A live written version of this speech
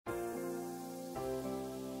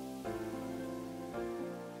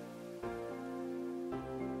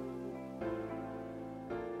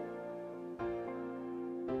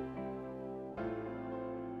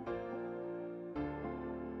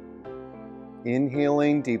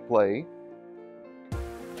Inhaling deeply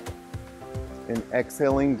and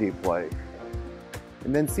exhaling deeply.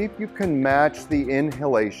 And then see if you can match the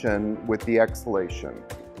inhalation with the exhalation.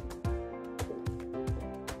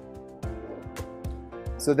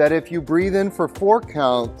 So that if you breathe in for 4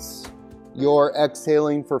 counts, you're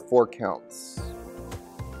exhaling for 4 counts.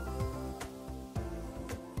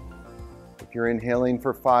 If you're inhaling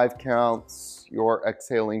for 5 counts, you're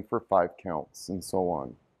exhaling for 5 counts, and so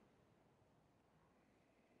on.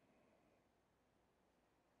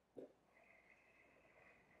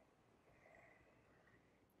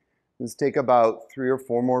 Let's take about 3 or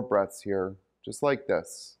 4 more breaths here, just like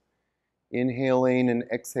this. Inhaling and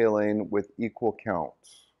exhaling with equal count.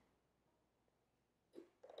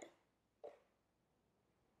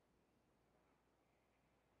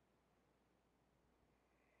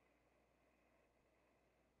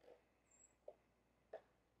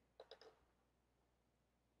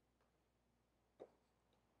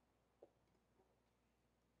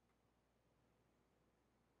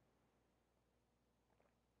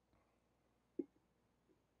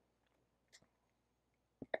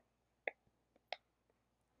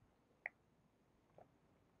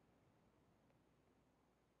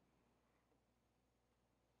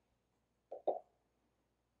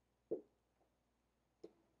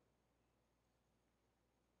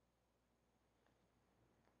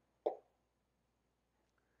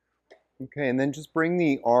 Okay, and then just bring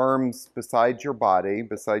the arms beside your body,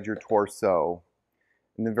 beside your torso.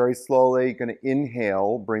 And then very slowly, you're going to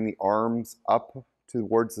inhale, bring the arms up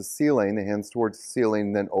towards the ceiling, the hands towards the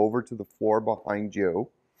ceiling, then over to the floor behind you.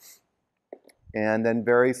 And then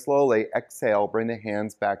very slowly, exhale, bring the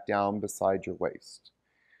hands back down beside your waist.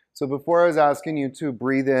 So before I was asking you to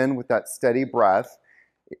breathe in with that steady breath,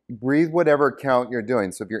 breathe whatever count you're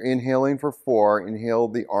doing. So if you're inhaling for 4, inhale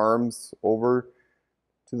the arms over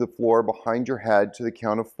to the floor behind your head to the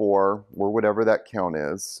count of 4, or whatever that count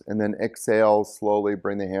is. And then exhale, slowly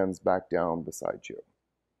bring the hands back down beside you.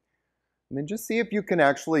 And then just see if you can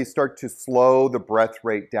actually start to slow the breath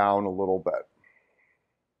rate down a little bit.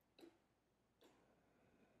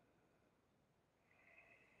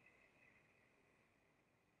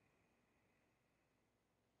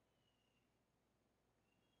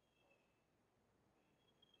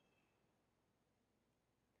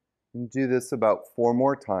 And do this about 4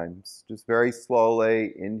 more times, just very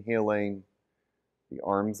slowly, inhaling the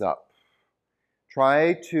arms up.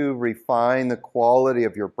 Try to refine the quality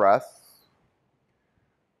of your breath.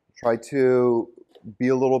 Try to be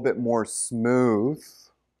a little bit more smooth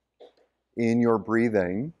in your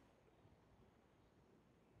breathing.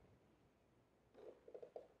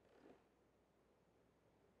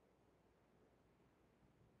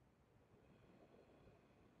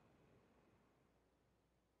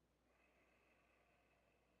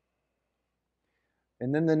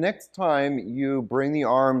 And then the next time you bring the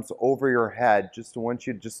arms over your head, I want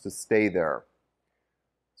you just to stay there.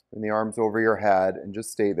 Bring the arms over your head and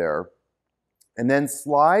just stay there. And then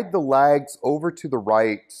slide the legs over to the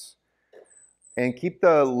right and keep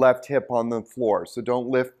the left hip on the floor. So don't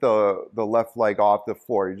lift the left leg off the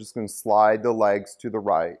floor. You're just going to slide the legs to the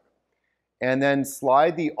right. And then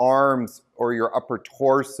slide the arms or your upper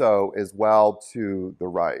torso as well to the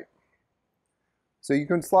right. So you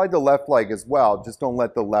can slide the left leg as well, just don't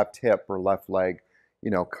let the left hip or left leg,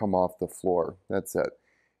 come off the floor. That's it.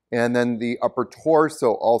 And then the upper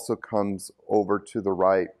torso also comes over to the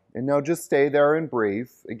right. And now just stay there and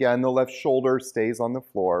breathe. Again, the left shoulder stays on the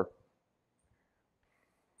floor.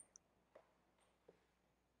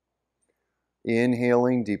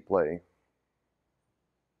 Inhaling deeply.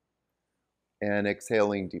 And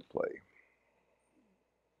exhaling deeply.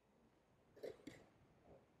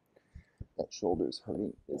 That shoulder's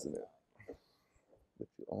hurting, isn't it?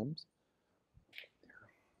 Lift your arms.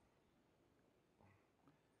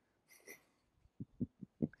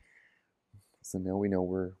 There. So now we know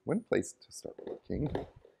we're one place to start working.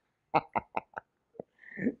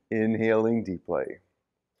 Inhaling deeply.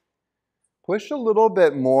 Push a little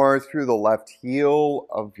bit more through the left heel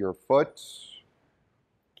of your foot.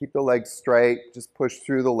 Keep the legs straight. Just push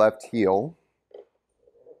through the left heel.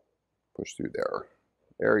 Push through there.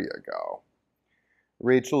 There you go.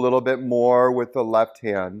 Reach a little bit more with the left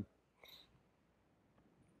hand.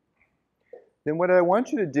 Then what I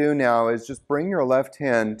want you to do now is just bring your left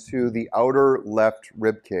hand to the outer left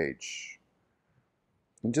rib cage.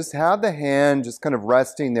 And just have the hand just kind of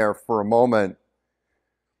resting there for a moment.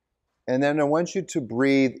 And then I want you to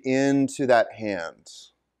breathe into that hand.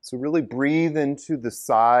 So really breathe into the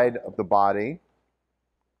side of the body.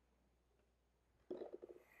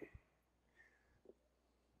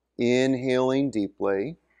 Inhaling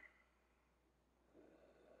deeply.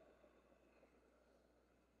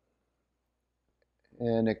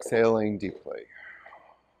 And exhaling deeply.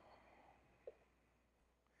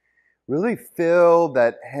 Really fill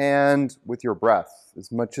that hand with your breath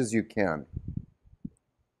as much as you can.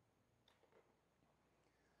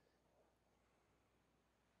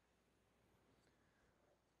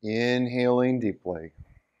 Inhaling deeply.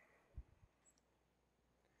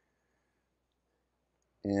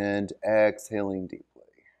 And exhaling deeply.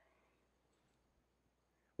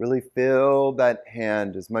 Really fill that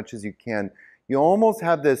hand as much as you can. You almost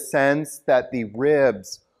have this sense that the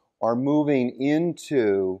ribs are moving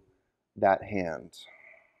into that hand.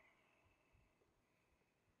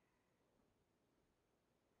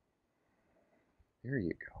 There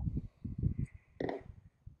you go.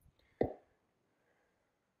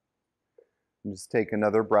 And just take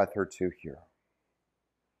another breath or two here.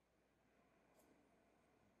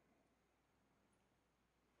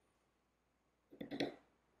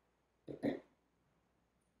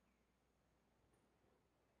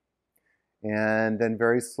 And then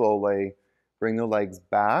very slowly bring the legs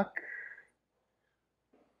back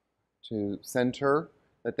to center.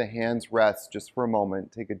 Let the hands rest just for a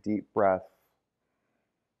moment. Take a deep breath.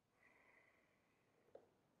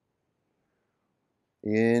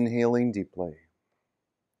 Inhaling deeply.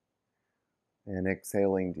 And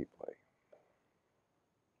exhaling deeply.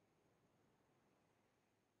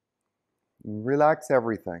 Relax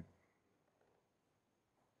everything.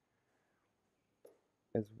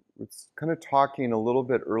 As we're kind of talking a little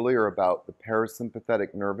bit earlier about the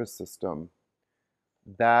parasympathetic nervous system,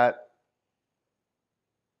 that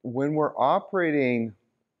when we're operating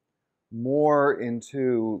more in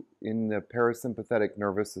the parasympathetic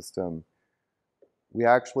nervous system, we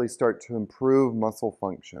actually start to improve muscle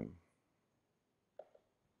function.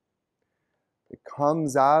 It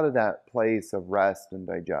comes out of that place of rest and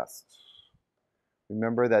digest.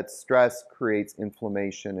 Remember that stress creates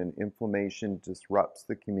inflammation, and inflammation disrupts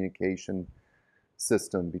the communication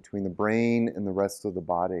system between the brain and the rest of the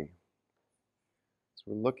body. So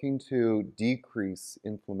we're looking to decrease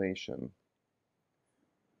inflammation.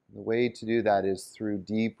 The way to do that is through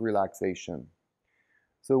deep relaxation.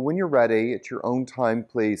 So when you're ready, at your own time,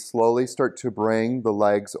 please slowly start to bring the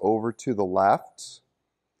legs over to the left.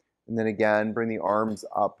 And then again, bring the arms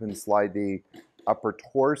up and slide the upper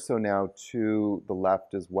torso now to the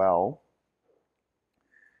left as well.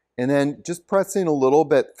 And then just pressing a little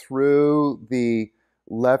bit through the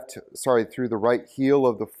right heel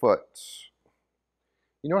of the foot.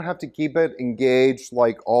 You don't have to keep it engaged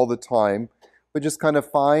like all the time, but just kind of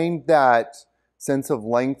find that sense of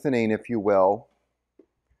lengthening, if you will.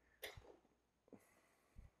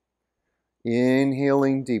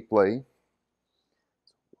 Inhaling deeply.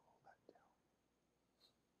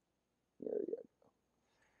 There you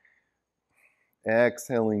go.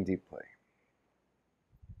 Exhaling deeply.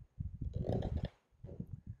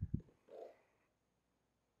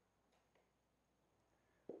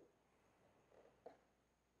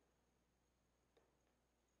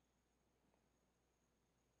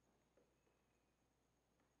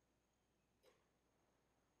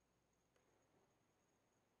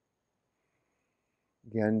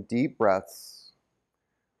 Again, deep breaths.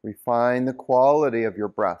 Refine the quality of your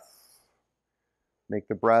breath. Make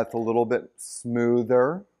the breath a little bit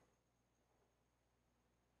smoother.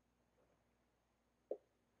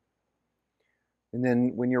 And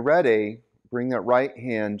then when you're ready, bring that right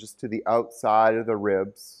hand just to the outside of the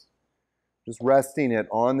ribs, just resting it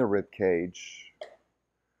on the rib cage,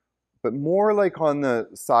 but more like on the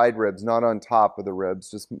side ribs, not on top of the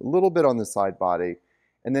ribs, just a little bit on the side body.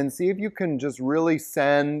 And then see if you can just really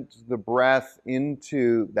send the breath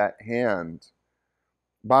into that hand.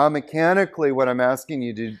 Biomechanically, what I'm asking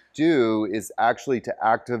you to do is actually to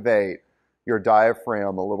activate your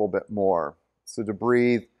diaphragm a little bit more. So to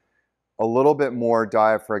breathe a little bit more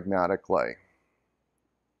diaphragmatically.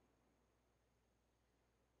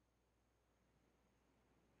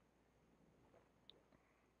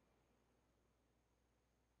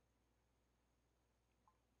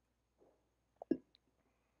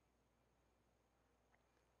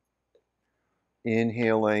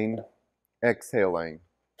 Inhaling, exhaling.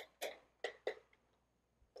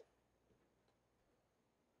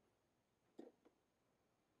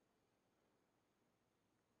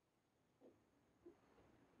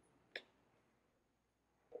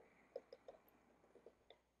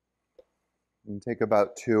 And take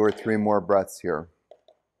about 2 or 3 more breaths here.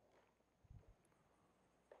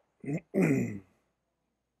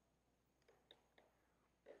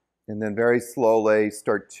 And then very slowly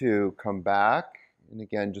start to come back. And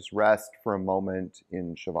again, just rest for a moment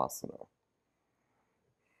in Savasana.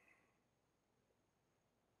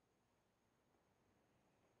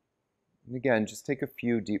 And again, just take a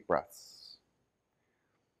few deep breaths.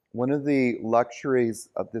 One of the luxuries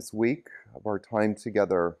of this week, of our time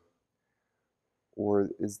together,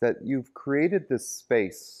 is that you've created this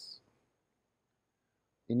space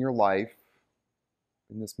in your life,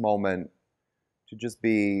 in this moment, to just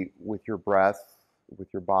be with your breath, with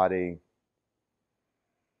your body.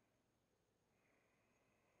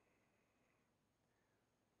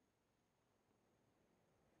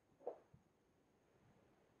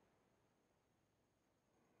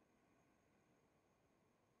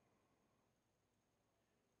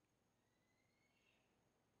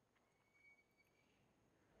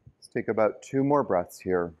 Let's take about 2 more breaths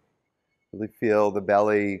here. Really feel the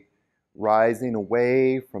belly rising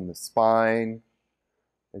away from the spine.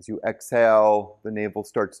 As you exhale, the navel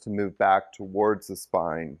starts to move back towards the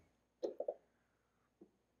spine.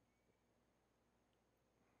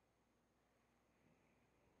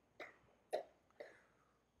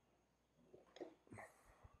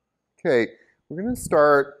 Okay, we're going to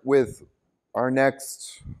start with our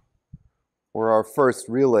next, or our first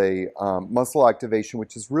really, muscle activation,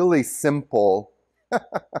 which is really simple,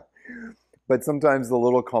 but sometimes a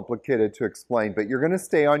little complicated to explain. But you're going to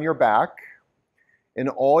stay on your back, and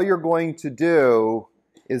all you're going to do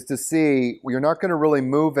is to see, you're not going to really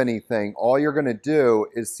move anything. All you're going to do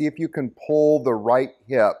is see if you can pull the right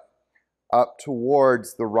hip up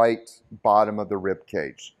towards the right bottom of the rib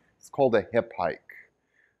cage. It's called a hip hike.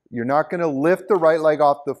 You're not going to lift the right leg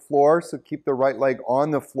off the floor, so keep the right leg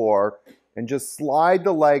on the floor and just slide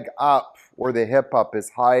the leg up or the hip up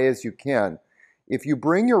as high as you can. If you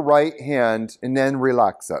bring your right hand and then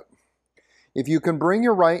relax it. If you can bring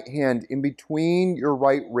your right hand in between your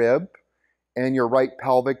right rib and your right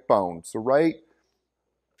pelvic bone, so right,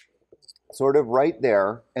 sort of right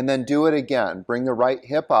there, and then do it again. Bring the right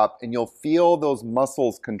hip up and you'll feel those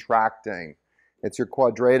muscles contracting. It's your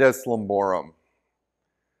quadratus lumborum.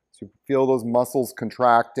 So you feel those muscles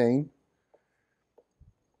contracting,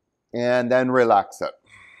 and then relax it.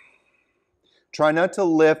 Try not to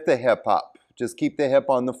lift the hip up. Just keep the hip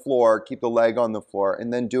on the floor, keep the leg on the floor,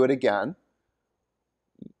 and then do it again.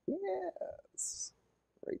 Yes,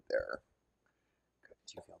 right there. Good.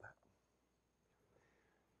 Do you feel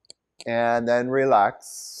that? And then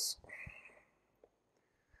relax.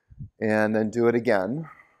 And then do it again.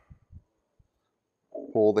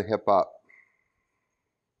 Pull the hip up.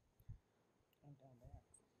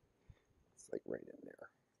 It's like right in there.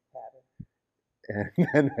 And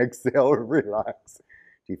then exhale, relax.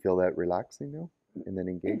 Do you feel that relaxing now? And then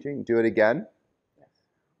engaging. Do it again.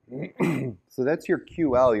 So that's your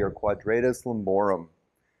QL, your quadratus lumborum.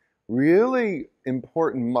 Really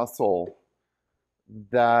important muscle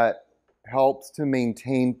that helps to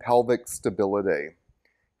maintain pelvic stability.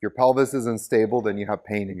 If your pelvis is unstable, then you have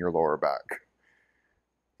pain in your lower back.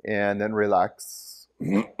 And then relax.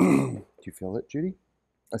 Do you feel it, Judy?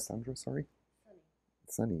 Sandra, sorry?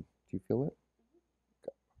 Sunny. Do you feel it?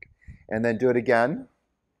 Okay. And then do it again.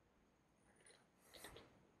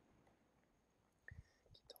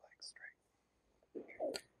 Keep the legs straight.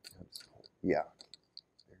 Yeah.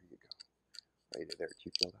 There you go. Right there. Do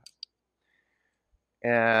you feel that?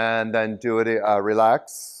 And then do it,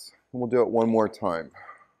 relax. And we'll do it one more time.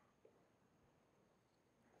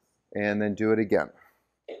 And then do it again.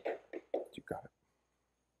 You got it.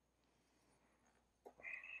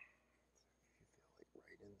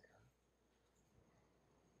 Right in there.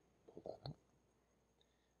 Pull that up.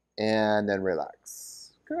 And then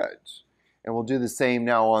relax. Good. And we'll do the same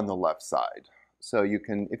now on the left side. So you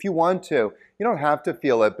can, if you want to, you don't have to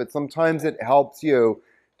feel it, but sometimes it helps you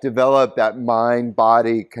develop that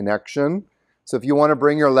mind-body connection. So if you want to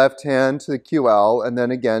bring your left hand to the QL and then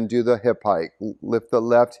again do the hip hike, lift the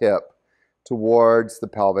left hip towards the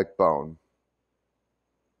pelvic bone.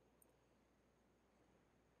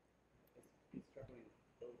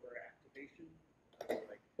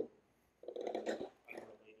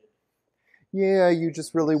 Yeah, you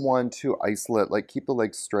just really want to isolate, like keep the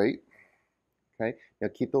legs straight. Okay, now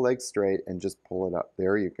keep the legs straight and just pull it up.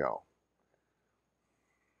 There you go.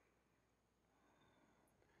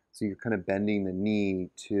 So you're kind of bending the knee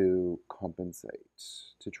to compensate,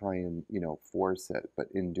 to try and, force it. But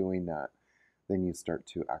in doing that, then you start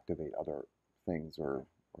to activate other things or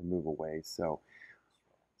move away. So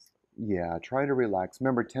yeah, try to relax.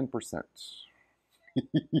 Remember, 10%.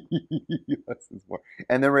 Less is more.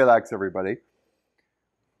 And then relax, everybody.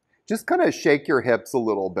 Just kind of shake your hips a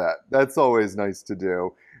little bit. That's always nice to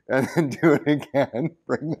do. And then do it again.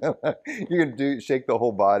 Bring that. You can shake the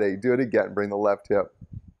whole body. Do it again. Bring the left hip.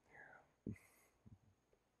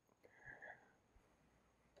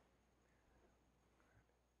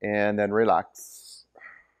 And then relax.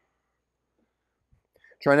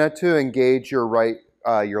 Try not to engage your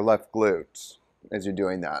your left glute as you're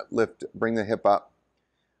doing that. Lift, bring the hip up.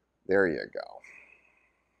 There you go.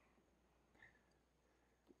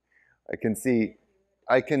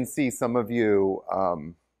 I can see some of you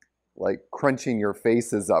like crunching your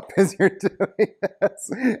faces up as you're doing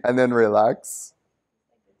this, and then relax.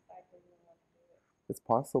 It's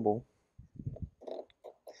possible.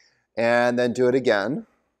 And then do it again.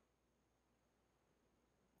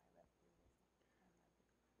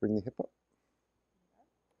 Bring the hip up.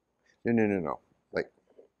 No. Like,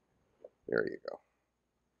 there you go.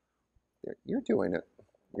 There, you're doing it.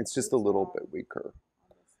 It's just a little bit weaker.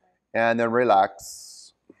 And then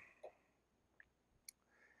relax.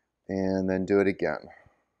 And then do it again.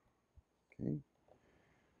 Okay.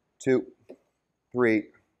 2, 3,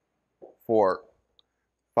 4,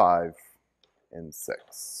 5, and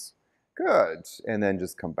 6. Good. And then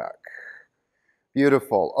just come back.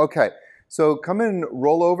 Beautiful. Okay. So come and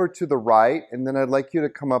roll over to the right, and then I'd like you to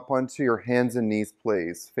come up onto your hands and knees,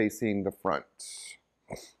 please, facing the front.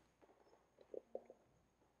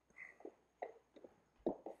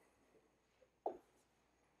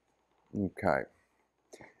 Okay.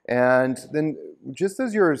 And then just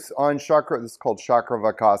as you're on chakra, this is called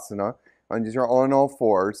Chakravakasana, you're on all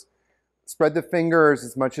fours, spread the fingers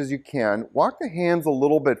as much as you can. Walk the hands a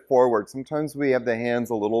little bit forward. Sometimes we have the hands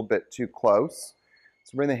a little bit too close.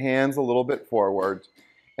 So bring the hands a little bit forward.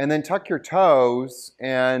 And then tuck your toes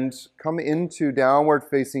and come into downward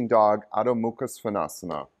facing dog, Adho Mukha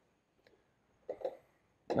Svanasana.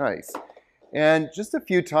 Nice. And just a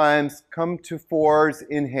few times, come to fours,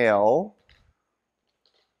 inhale.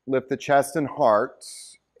 Lift the chest and heart.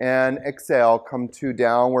 And exhale, come to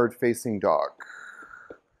downward facing dog.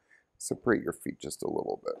 Separate your feet just a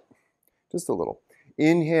little bit. Just a little.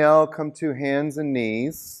 Inhale, come to hands and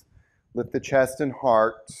knees. Lift the chest and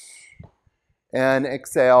heart. And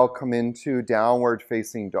exhale, come into downward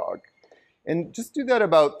facing dog. And just do that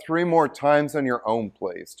about 3 more times on your own,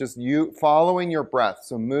 please. Just you following your breath.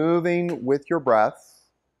 So moving with your breath.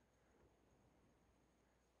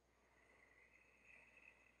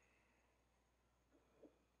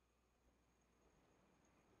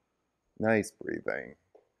 Nice breathing.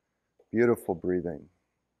 Beautiful breathing.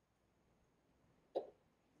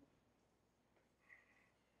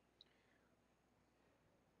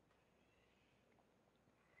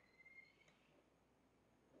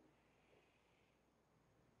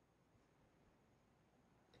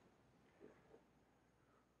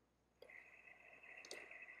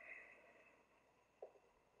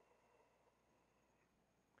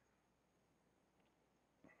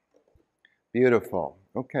 Beautiful.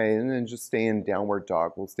 Okay, and then just stay in downward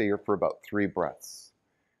dog. We'll stay here for about 3 breaths,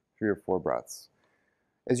 3 or 4 breaths.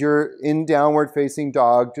 As you're in downward facing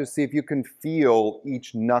dog, just see if you can feel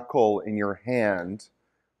each knuckle in your hand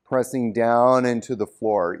pressing down into the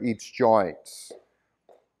floor, each joint.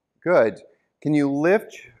 Good. Can you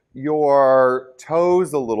lift your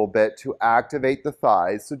toes a little bit to activate the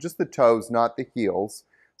thighs? So just the toes, not the heels.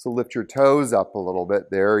 So lift your toes up a little bit.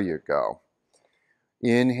 There you go.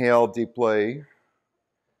 Inhale deeply.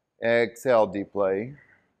 Exhale deeply.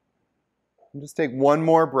 And just take 1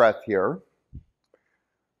 more breath here.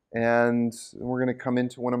 And we're going to come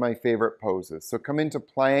into one of my favorite poses. So come into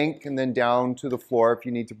plank and then down to the floor. If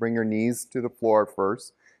you need to bring your knees to the floor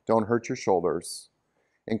first, don't hurt your shoulders.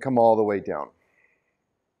 And come all the way down.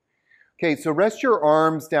 Okay, so rest your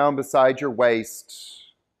arms down beside your waist.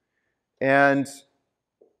 And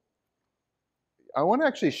I want to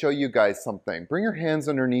actually show you guys something. Bring your hands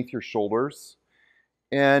underneath your shoulders.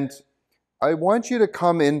 And I want you to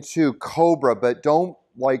come into cobra, but don't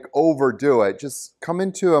like overdo it. Just come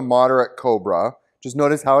into a moderate cobra. Just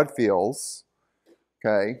notice how it feels.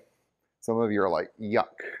 Okay. Some of you are like, yuck.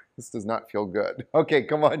 This does not feel good. Okay,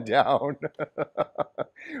 come on down.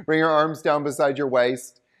 Bring your arms down beside your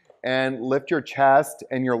waist and lift your chest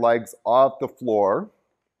and your legs off the floor.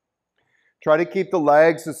 Try to keep the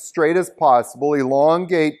legs as straight as possible.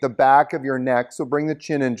 Elongate the back of your neck, so bring the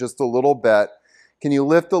chin in just a little bit. Can you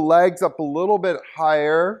lift the legs up a little bit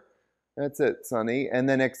higher? That's it, Sonny. And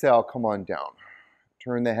then exhale, come on down.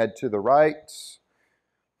 Turn the head to the right.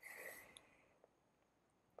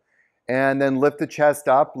 And then lift the chest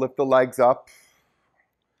up, lift the legs up.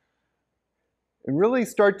 And really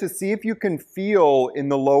start to see if you can feel in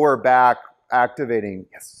the lower back activating.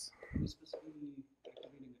 Yes.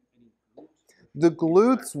 The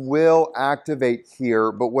glutes will activate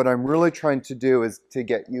here, but what I'm really trying to do is to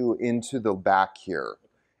get you into the back here.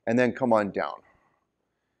 And then come on down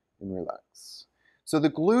and relax. So the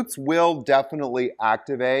glutes will definitely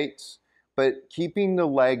activate, but keeping the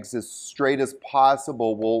legs as straight as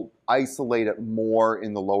possible will isolate it more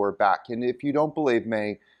in the lower back. And if you don't believe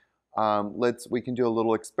me, we can do a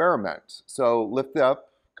little experiment. So lift up,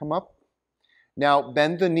 come up. Now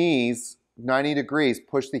bend the knees 90 degrees,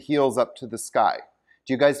 push the heels up to the sky.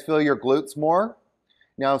 Do you guys feel your glutes more?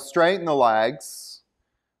 Now straighten the legs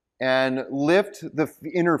and lift the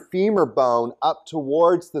inner femur bone up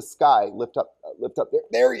towards the sky. Lift up there.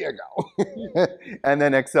 There you go. And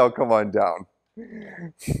then exhale, come on down.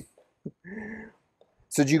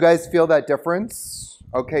 So do you guys feel that difference?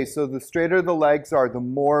 Okay, so the straighter the legs are, the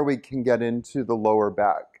more we can get into the lower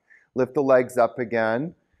back. Lift the legs up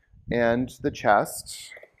again and the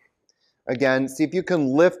chest. Again, see if you can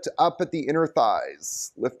lift up at the inner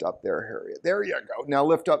thighs. Lift up there, Harriet. There you go. Now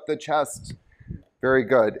lift up the chest. Very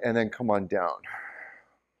good. And then come on down.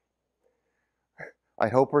 I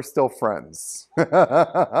hope we're still friends.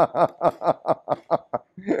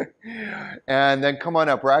 And then come on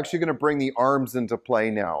up. We're actually going to bring the arms into play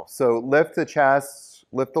now. So lift the chest,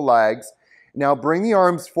 lift the legs. Now bring the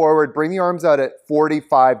arms forward. Bring the arms out at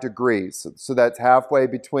 45 degrees. So that's halfway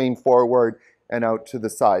between forward and out to the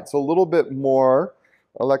side. So a little bit more,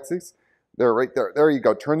 Alexis. There, right there. There you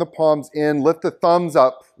go. Turn the palms in. Lift the thumbs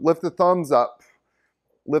up. Lift the thumbs up.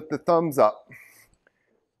 Lift the thumbs up.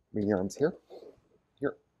 Bring the arms here.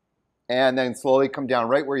 Here. And then slowly come down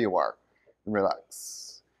right where you are. And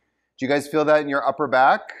relax. Do you guys feel that in your upper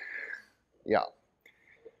back? Yeah.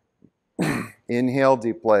 Inhale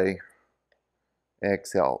deeply.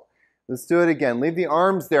 Exhale. Let's do it again. Leave the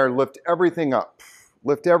arms there. Lift everything up.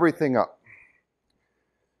 Lift everything up.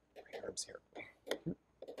 Arms here.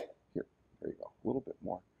 Here. There you go. A little bit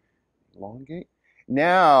more. Elongate.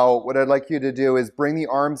 Now, what I'd like you to do is bring the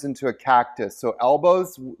arms into a cactus. So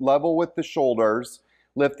elbows level with the shoulders.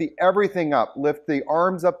 Lift everything up. Lift the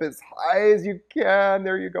arms up as high as you can.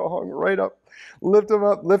 There you go, hung right up. Lift them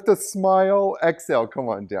up. Lift a smile. Exhale. Come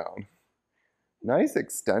on down. Nice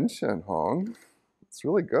extension, Hong. It's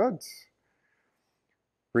really good.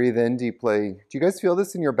 Breathe in deeply. Do you guys feel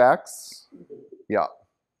this in your backs? Yeah.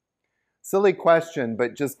 Silly question,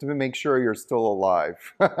 but just to make sure you're still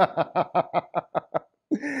alive.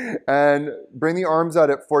 And bring the arms out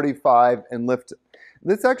at 45 and lift.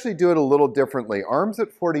 Let's actually do it a little differently. Arms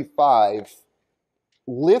at 45.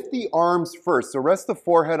 Lift the arms first. So rest the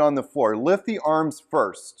forehead on the floor. Lift the arms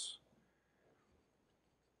first.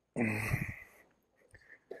 Bring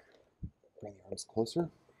the arms closer,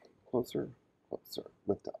 closer, closer.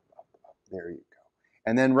 Lift up, up, up. There you go.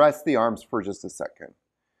 And then rest the arms for just a second.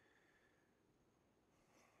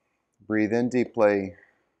 Breathe in deeply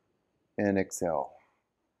and exhale.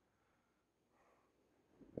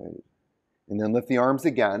 And then lift the arms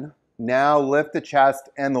again. Now lift the chest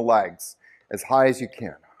and the legs as high as you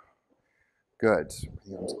can. Good. Bring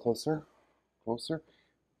the arms closer, closer.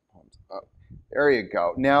 Palms up. There you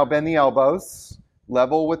go. Now bend the elbows,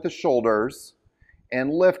 level with the shoulders,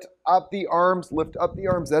 and lift up the arms. Lift up the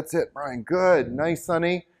arms. That's it, Brian. Good. Nice,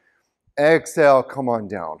 Sonny. Exhale. Come on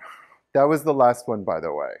down. That was the last one, by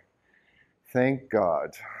the way. Thank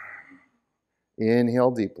God.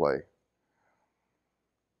 Inhale deeply.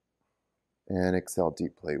 And exhale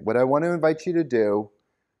deeply. What I want to invite you to do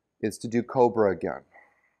is to do Cobra again.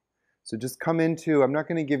 So just come into, I'm not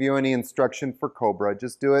going to give you any instruction for Cobra.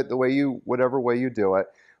 Just do it the way you, whatever way you do it.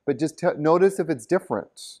 But just notice if it's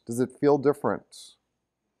different. Does it feel different?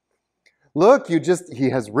 Look, he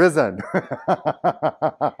has risen.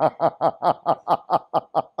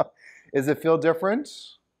 Does it feel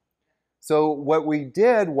different? So what we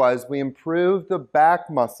did was we improved the back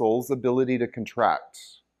muscles' ability to contract.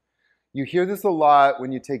 You hear this a lot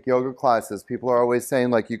when you take yoga classes. People are always saying,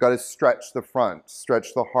 like, you got to stretch the front,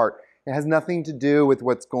 stretch the heart. It has nothing to do with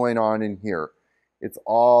what's going on in here. It's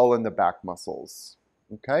all in the back muscles.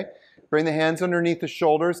 Okay? Bring the hands underneath the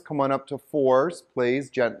shoulders. Come on up to fours, please,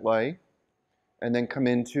 gently. And then come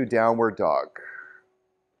into downward dog.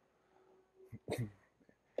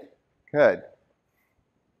 Good.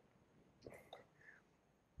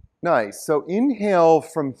 Nice. So inhale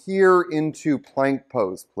from here into plank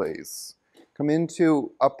pose, please. Come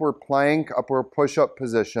into upward plank, upward push-up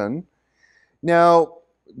position. Now,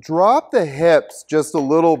 drop the hips just a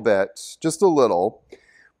little bit, just a little,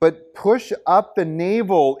 but push up the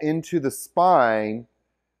navel into the spine.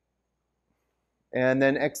 And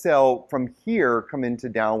then exhale from here, come into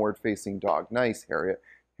downward facing dog. Nice, Harriet.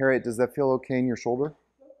 Harriet, does that feel okay in your shoulder?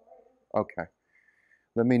 Okay.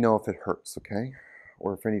 Let me know if it hurts, okay?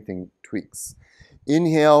 Or if anything tweaks.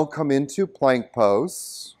 Inhale, come into plank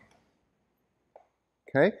pose.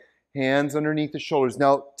 Okay, hands underneath the shoulders.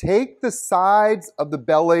 Now take the sides of the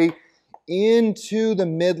belly into the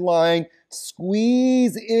midline,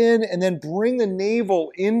 squeeze in, and then bring the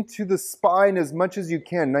navel into the spine as much as you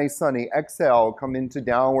can. Nice, Sunny. Exhale, come into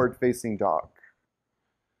downward facing dog.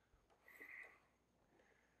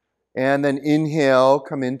 And then inhale,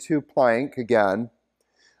 come into plank again.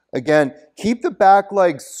 Again, keep the back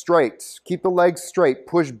legs straight. Keep the legs straight.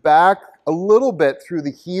 Push back a little bit through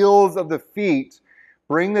the heels of the feet.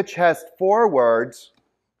 Bring the chest forward.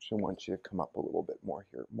 I want you to come up a little bit more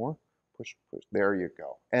here. More. Push, push. There you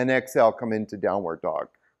go. And exhale, come into downward dog.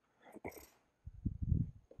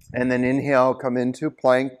 And then inhale, come into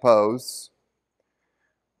plank pose.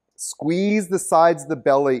 Squeeze the sides of the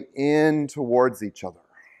belly in towards each other.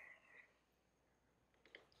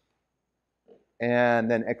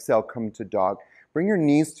 And then exhale, come to dog. Bring your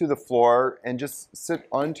knees to the floor and just sit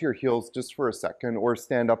onto your heels just for a second, or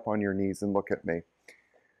stand up on your knees and look at me.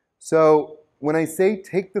 So when I say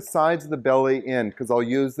take the sides of the belly in, because I'll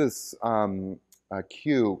use this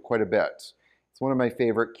cue quite a bit. It's one of my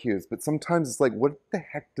favorite cues, but sometimes it's like, what the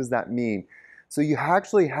heck does that mean? So you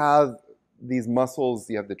actually have these muscles,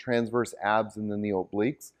 you have the transverse abs and then the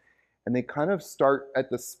obliques, and they kind of start at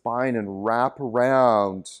the spine and wrap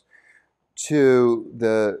around to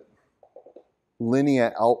the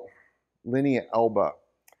linea alba.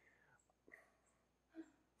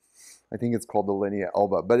 I think it's called the linea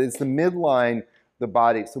alba, but it's the midline, the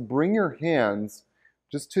body. So bring your hands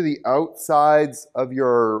just to the outsides of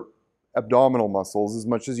your abdominal muscles as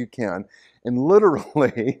much as you can, and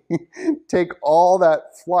literally take all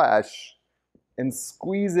that flesh and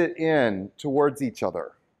squeeze it in towards each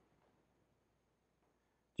other.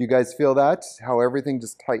 Do you guys feel that? How everything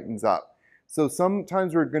just tightens up. So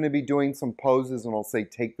sometimes we're going to be doing some poses and I'll say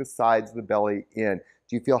take the sides of the belly in.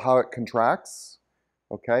 Do you feel how it contracts?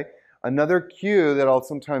 Okay. Another cue that I'll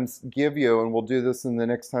sometimes give you, and we'll do this in the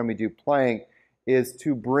next time we do plank, is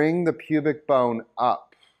to bring the pubic bone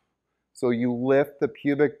up. So you lift the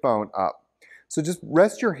pubic bone up. So just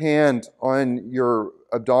rest your hand on your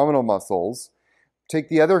abdominal muscles. Take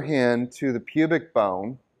the other hand to the pubic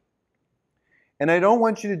bone. And I don't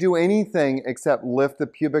want you to do anything except lift the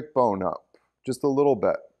pubic bone up. Just a little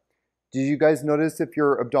bit. Did you guys notice if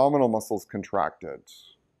your abdominal muscles contracted?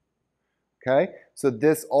 Okay, so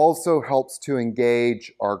this also helps to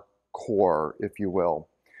engage our core, if you will.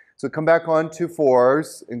 So come back onto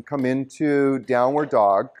fours and come into downward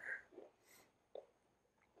dog.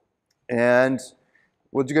 And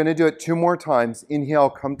we're going to do it 2 more times. Inhale,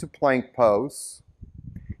 come to plank pose.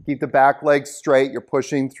 Keep the back legs straight. You're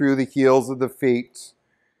pushing through the heels of the feet.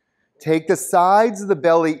 Take the sides of the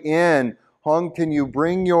belly in. Hong, can you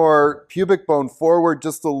bring your pubic bone forward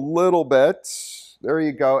just a little bit? There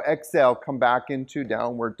you go. Exhale, come back into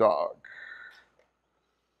downward dog.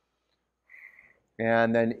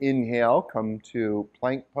 And then inhale, come to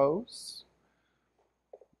plank pose.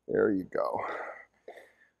 There you go.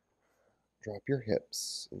 Drop your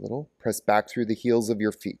hips a little. Press back through the heels of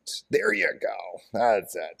your feet. There you go.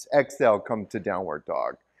 That's it. Exhale, come to downward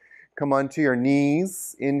dog. Come onto your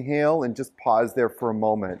knees. Inhale and just pause there for a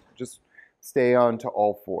moment. Just stay on to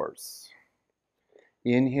all fours.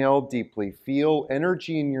 Inhale deeply. Feel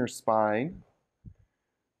energy in your spine.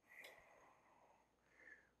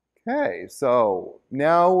 Okay, so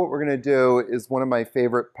now what we're going to do is one of my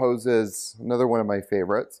favorite poses, another one of my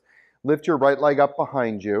favorites. Lift your right leg up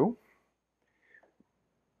behind you.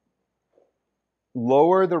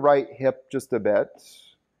 Lower the right hip just a bit,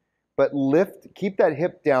 but keep that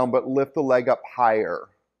hip down, but lift the leg up higher.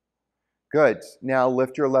 Good. Now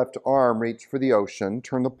lift your left arm, reach for the ocean,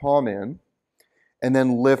 turn the palm in, and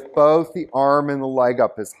then lift both the arm and the leg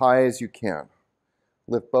up as high as you can.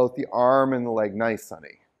 Lift both the arm and the leg. Nice,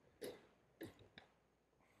 Sunny.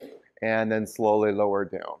 And then slowly lower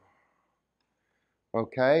down.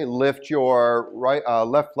 Okay, lift your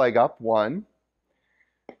left leg up, 1.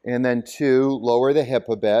 And then 2, lower the hip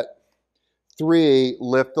a bit. 3,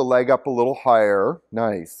 lift the leg up a little higher.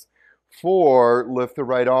 Nice. 4, lift the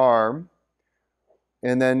right arm.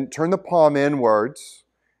 And then turn the palm inwards.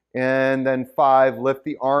 And then 5, lift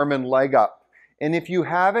the arm and leg up. And if you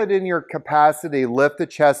have it in your capacity, lift the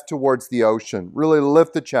chest towards the ocean. Really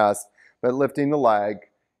lift the chest, but lifting the leg.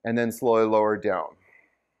 And then slowly lower down.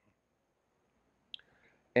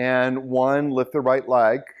 And 1, lift the right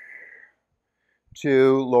leg.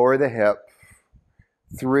 2, lower the hip.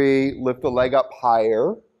 3, lift the leg up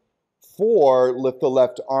higher. 4, lift the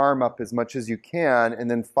left arm up as much as you can.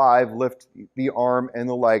 And then 5, lift the arm and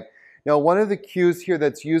the leg. Now, one of the cues here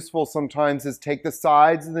that's useful sometimes is take the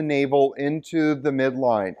sides of the navel into the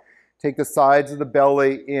midline. Take the sides of the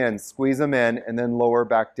belly in, squeeze them in, and then lower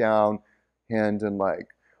back down, hand and leg.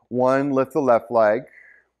 1, lift the left leg.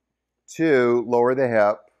 2, lower the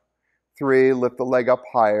hip. 3, lift the leg up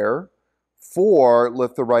higher. 4,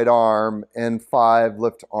 lift the right arm. And 5,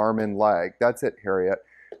 lift arm and leg. That's it, Harriet.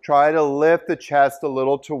 Try to lift the chest a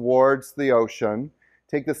little towards the ocean.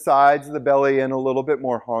 Take the sides of the belly in a little bit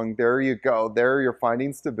more hung. There you go. There you're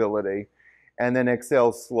finding stability. And then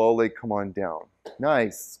exhale slowly, come on down.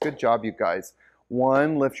 Nice. Good job, you guys.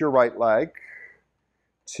 1, lift your right leg.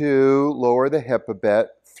 2, lower the hip a bit.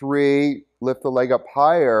 3, lift the leg up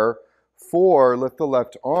higher. 4, lift the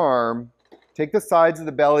left arm. Take the sides of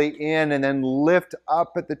the belly in and then lift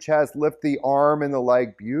up at the chest. Lift the arm and the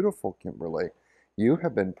leg. Beautiful, Kimberly. You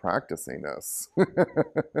have been practicing this.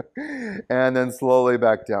 And then slowly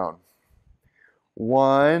back down.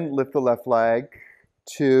 1, lift the left leg.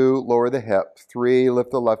 2, lower the hip. 3,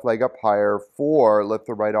 lift the left leg up higher. 4, lift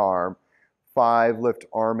the right arm. 5, lift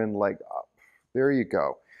arm and leg up. There you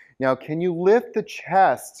go. Now, can you lift the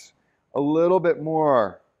chest a little bit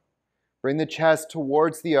more? Bring the chest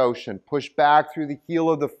towards the ocean. Push back through the heel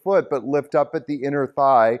of the foot, but lift up at the inner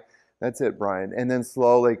thigh. That's it, Brian. And then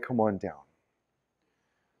slowly come on down.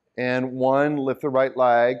 And 1, lift the right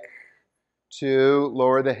leg. 2,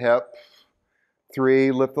 lower the hip.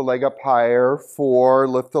 3, lift the leg up higher. 4,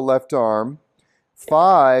 lift the left arm.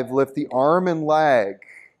 5, lift the arm and leg.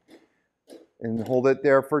 And hold it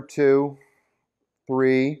there for 2,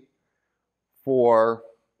 3, 4,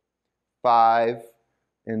 5,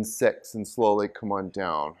 and 6. And slowly come on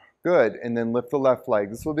down. Good. And then lift the left leg.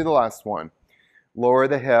 This will be the last one. Lower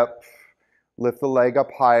the hip. Lift the leg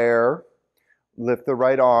up higher. Lift the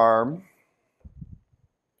right arm.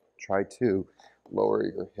 Try to lower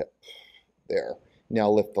your hip. There. Now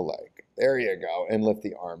lift the leg. There you go. And lift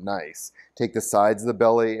the arm. Nice. Take the sides of the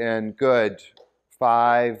belly in. Good.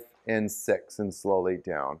 5 and 6. And slowly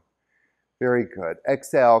down. Very good.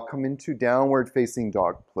 Exhale. Come into downward facing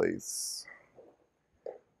dog, please.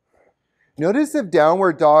 Notice if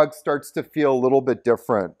downward dog starts to feel a little bit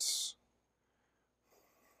different.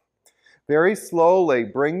 Very slowly,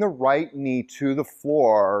 bring the right knee to the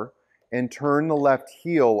floor and turn the left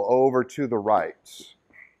heel over to the right.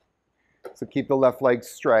 So keep the left leg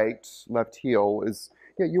straight. Left heel is,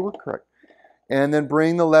 yeah, you were correct. And then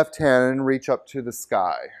bring the left hand and reach up to the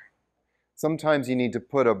sky. Sometimes you need to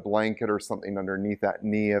put a blanket or something underneath that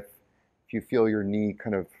knee if you feel your knee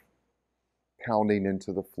kind of pounding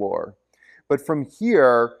into the floor. But from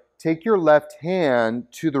here, take your left hand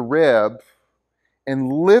to the rib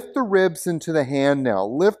and lift the ribs into the hand now.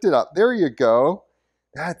 Lift it up. There you go.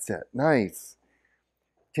 That's it. Nice.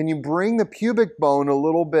 Can you bring the pubic bone a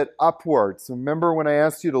little bit upwards? Remember when I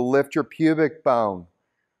asked you to lift your pubic bone?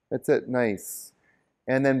 That's it. Nice.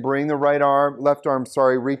 And then bring the left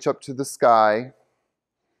arm, reach up to the sky.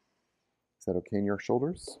 Is that okay in your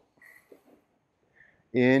shoulders?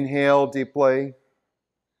 Inhale deeply.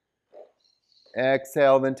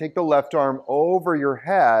 Exhale. Then take the left arm over your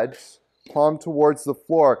head, palm towards the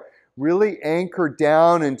floor. Really anchor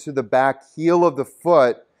down into the back heel of the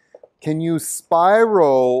foot. Can you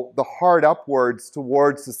spiral the heart upwards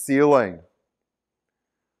towards the ceiling?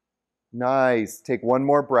 Nice. Take one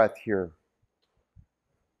more breath here.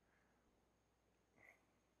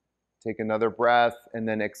 Take another breath and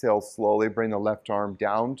then exhale slowly. Bring the left arm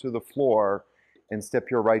down to the floor and step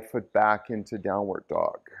your right foot back into downward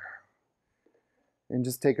dog. And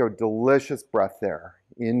just take a delicious breath there.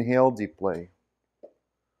 Inhale deeply.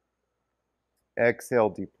 Exhale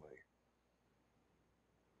deeply.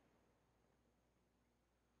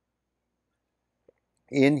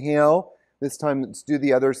 Inhale. This time let's do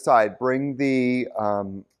the other side. Bring the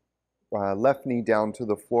left knee down to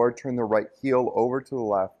the floor. Turn the right heel over to the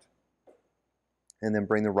left. And then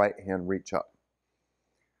bring the right hand, reach up.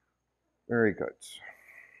 Very good.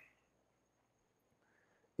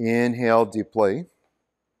 Inhale deeply.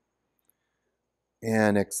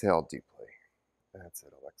 And exhale deeply. That's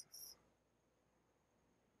it, Alexis.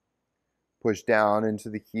 Push down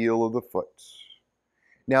into the heel of the foot.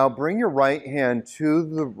 Now bring your right hand to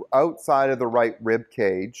the outside of the right rib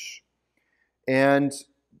cage and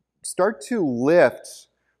start to lift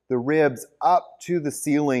the ribs up to the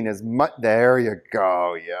ceiling as much. There you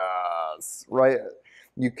go. Yes. Right.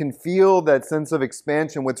 You can feel that sense of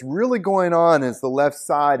expansion. What's really going on is the left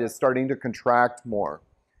side is starting to contract more.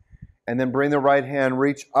 And then bring the right hand,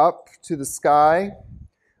 reach up to the sky.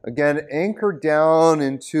 Again, anchor down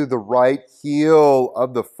into the right heel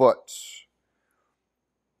of the foot.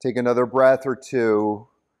 Take another breath or two.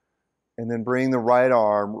 And then bring the right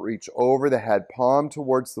arm, reach over the head, palm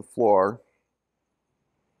towards the floor.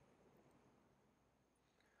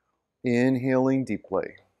 Inhaling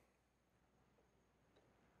deeply.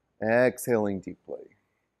 Exhaling deeply.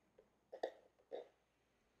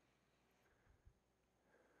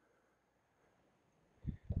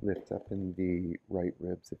 Lift up in the right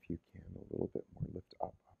ribs if you can, a little bit more. Lift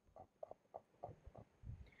up, up, up, up, up, up, up.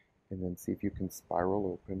 And then see if you can spiral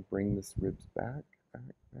open. Bring this ribs back,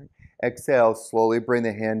 back, back. Exhale, slowly bring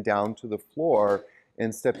the hand down to the floor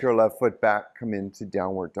and step your left foot back. Come into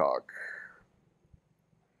downward dog.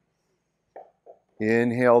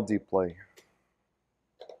 Inhale deeply.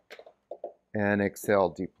 And exhale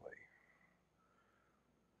deeply.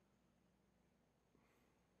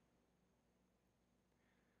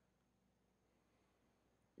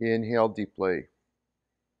 Inhale deeply.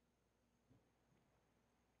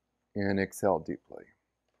 And exhale deeply.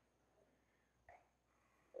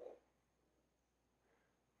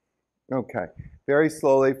 Okay, very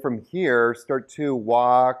slowly from here, start to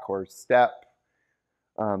walk or step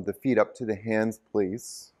the feet up to the hands,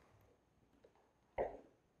 please.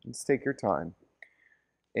 Just take your time.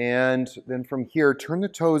 And then from here, turn the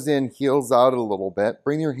toes in, heels out a little bit.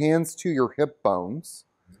 Bring your hands to your hip bones.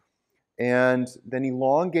 And then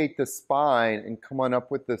elongate the spine and come on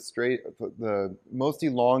up with the most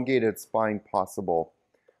elongated spine possible,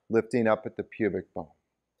 lifting up at the pubic bone.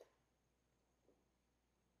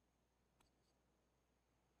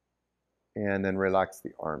 And then relax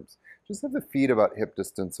the arms. Just have the feet about hip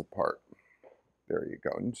distance apart. There you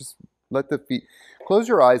go. And just let the feet, close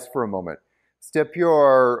your eyes for a moment. Step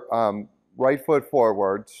your right foot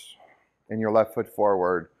forward and your left foot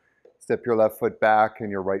forward. Step your left foot back and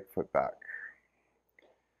your right foot back.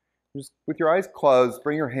 Just with your eyes closed,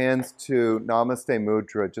 bring your hands to Namaste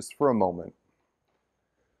Mudra just for a moment.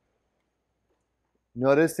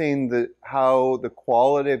 Noticing how the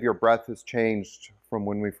quality of your breath has changed from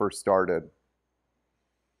when we first started.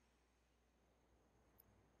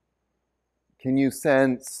 Can you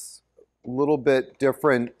sense a little bit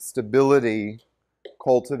different stability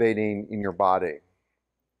cultivating in your body?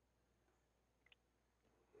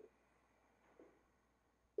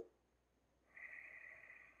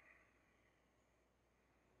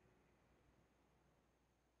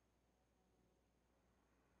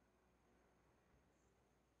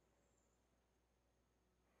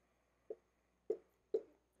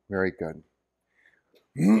 Very good.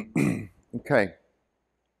 Okay.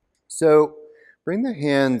 So bring the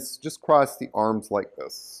hands, just cross the arms like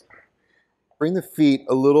this. Bring the feet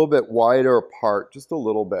a little bit wider apart, just a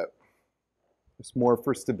little bit. Just more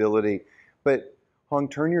for stability. But Hong,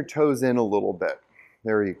 turn your toes in a little bit.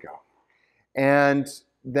 There you go. And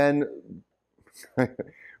then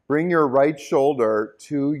bring your right shoulder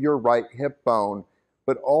to your right hip bone,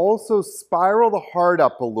 but also spiral the heart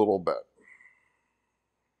up a little bit.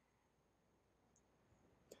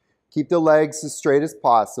 Keep the legs as straight as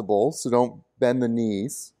possible, so don't bend the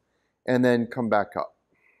knees, and then come back up.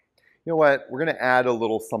 You know what? We're going to add a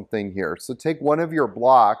little something here. So take one of your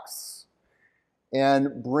blocks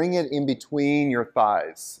and bring it in between your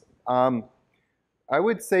thighs. I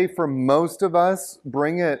would say for most of us,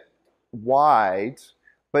 bring it wide,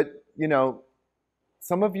 but you know,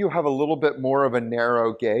 some of you have a little bit more of a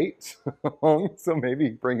narrow gait, so maybe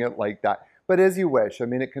bring it like that. But as you wish. I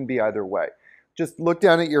mean, it can be either way. Just look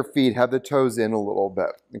down at your feet, have the toes in a little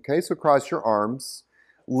bit. Okay, so cross your arms.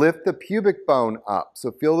 Lift the pubic bone up. So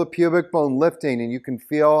feel the pubic bone lifting, and you can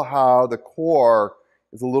feel how the core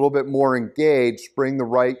is a little bit more engaged. Bring the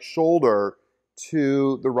right shoulder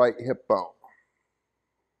to the right hip bone.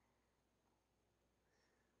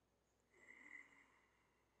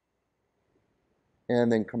 And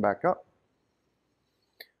then come back up.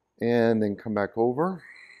 And then come back over.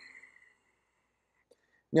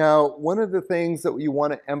 Now, one of the things that you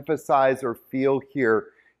want to emphasize or feel here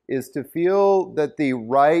is to feel that the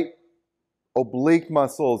right oblique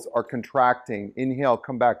muscles are contracting. Inhale,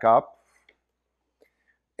 come back up,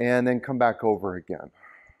 and then come back over again.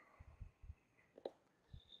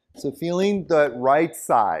 So feeling the right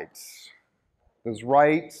side, those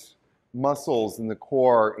right muscles in the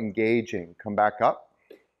core engaging. Come back up,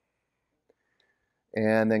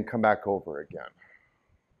 and then come back over again.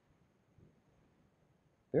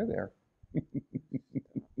 They're there.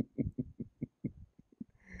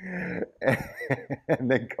 And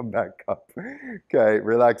then come back up. Okay,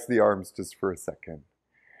 relax the arms just for a second.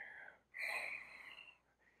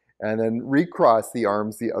 And then recross the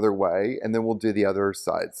arms the other way, and then we'll do the other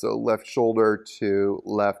side. So left shoulder to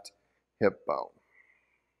left hip bone.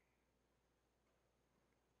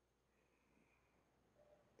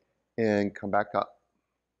 And come back up.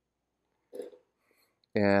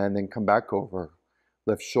 And then come back over.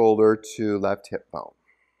 Left shoulder to left hip bone.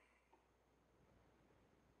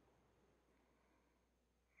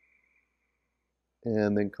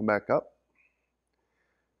 And then come back up.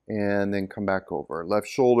 And then come back over. Left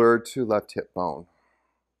shoulder to left hip bone.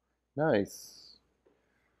 Nice.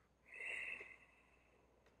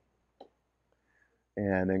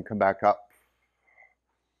 And then come back up.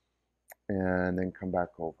 And then come back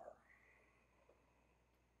over.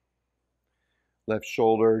 Left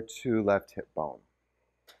shoulder to left hip bone.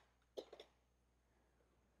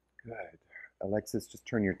 Good. Alexis, just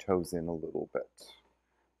turn your toes in a little bit.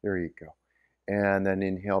 There you go. And then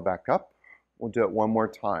inhale back up. We'll do it one more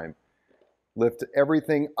time. Lift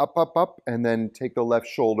everything up, up, up, and then take the left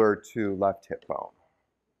shoulder to left hip bone.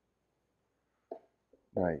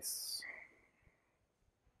 Nice.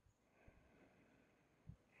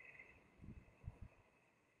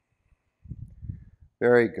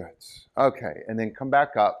 Very good. Okay, and then come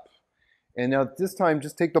back up. And now this time,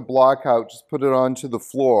 just take the block out, just put it onto the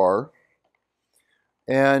floor.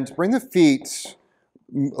 And bring the feet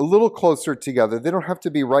a little closer together. They don't have to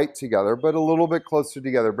be right together, but a little bit closer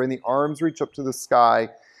together. Bring the arms, reach up to the sky.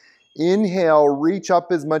 Inhale, reach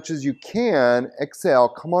up as much as you can. Exhale,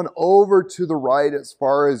 come on over to the right as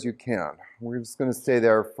far as you can. We're just going to stay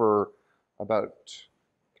there for about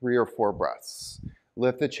 3 or 4 breaths.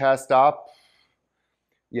 Lift the chest up.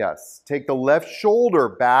 Yes, take the left shoulder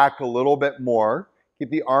back a little bit more.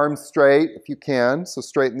 Keep the arms straight if you can. So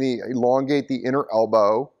elongate the inner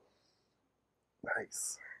elbow.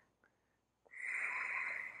 Nice.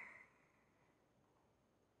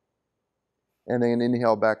 And then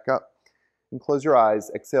inhale back up. And close your eyes.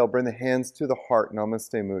 Exhale, bring the hands to the heart.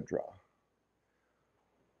 Namaste Mudra.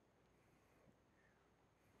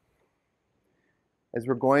 As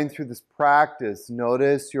we're going through this practice,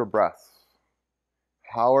 notice your breath.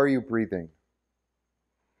 How are you breathing?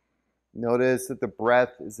 Notice that the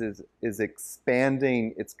breath is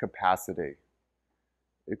expanding its capacity.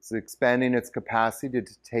 It's expanding its capacity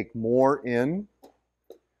to take more in.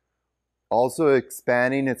 Also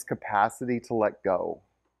expanding its capacity to let go.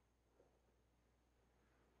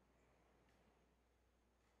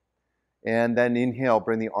 And then inhale,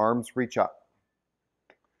 bring the arms, reach up.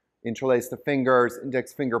 Interlace the fingers,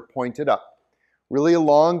 index finger pointed up. Really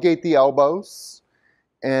elongate the elbows.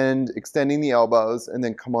 And extending the elbows, and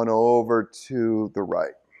then come on over to the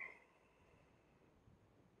right.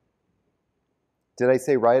 Did I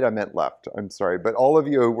say right? I meant left. I'm sorry, but all of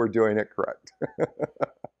you were doing it correct.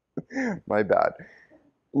 My bad.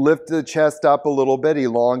 Lift the chest up a little bit,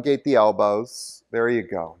 elongate the elbows. There you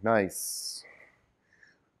go. Nice.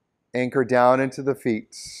 Anchor down into the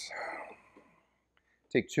feet.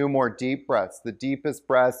 Take 2 more deep breaths, the deepest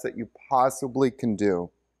breaths that you possibly can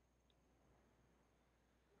do.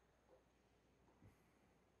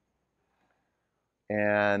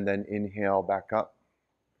 And then inhale back up.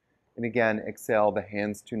 And again, exhale the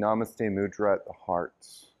hands to Namaste Mudra at the heart.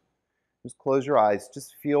 Just close your eyes.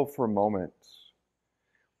 Just feel for a moment.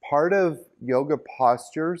 Part of yoga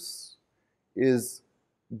postures is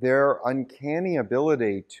their uncanny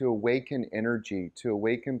ability to awaken energy, to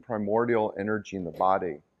awaken primordial energy in the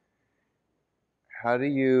body. How do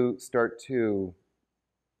you start to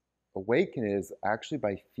awaken it? Is actually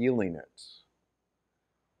by feeling it.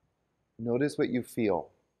 Notice what you feel.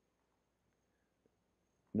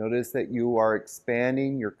 Notice that you are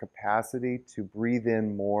expanding your capacity to breathe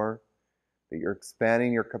in more, that you're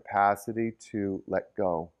expanding your capacity to let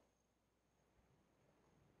go.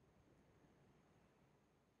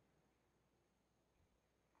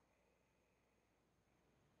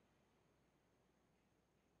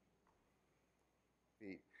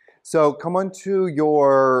 So come onto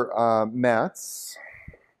your mats.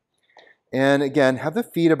 And again, have the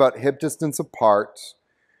feet about hip distance apart.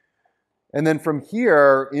 And then from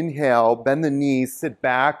here, inhale, bend the knees, sit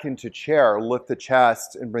back into chair, lift the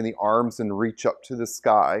chest, and bring the arms and reach up to the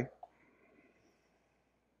sky.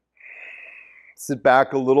 Sit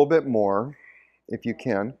back a little bit more, if you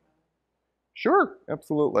can. Sure,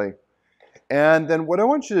 absolutely. And then what I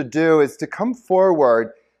want you to do is to come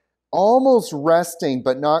forward, almost resting,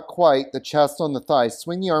 but not quite, the chest on the thighs.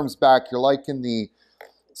 Swing the arms back. You're like in the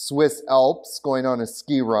Swiss Alps going on a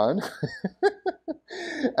ski run.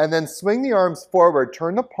 And then swing the arms forward,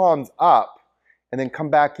 turn the palms up, and then come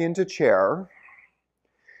back into chair.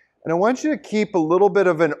 And I want you to keep a little bit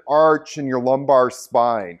of an arch in your lumbar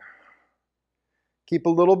spine. Keep a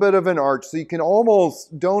little bit of an arch so you can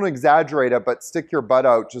almost, don't exaggerate it, but stick your butt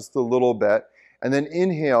out just a little bit. And then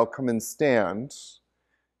inhale, come and stand.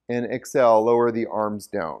 And exhale, lower the arms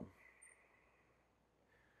down.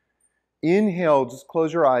 Inhale, just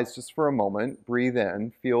close your eyes just for a moment. Breathe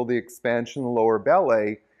in. Feel the expansion of the lower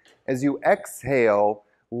belly. As you exhale,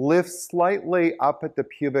 lift slightly up at the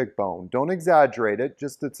pubic bone. Don't exaggerate it.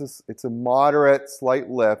 Just it's a moderate,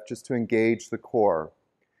 slight lift just to engage the core.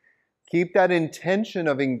 Keep that intention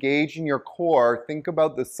of engaging your core. Think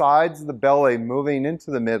about the sides of the belly moving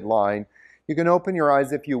into the midline. You can open your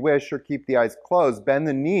eyes if you wish or keep the eyes closed. Bend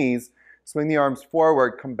the knees, swing the arms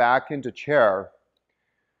forward, come back into chair.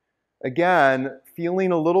 Again,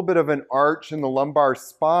 feeling a little bit of an arch in the lumbar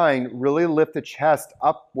spine, really lift the chest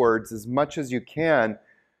upwards as much as you can.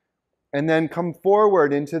 And then come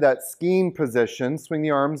forward into that skiing position. Swing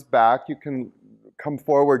the arms back. You can come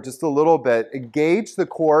forward just a little bit. Engage the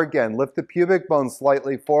core again. Lift the pubic bone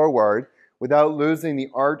slightly forward without losing the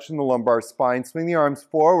arch in the lumbar spine. Swing the arms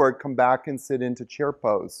forward. Come back and sit into chair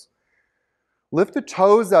pose. Lift the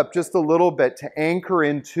toes up just a little bit to anchor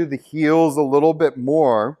into the heels a little bit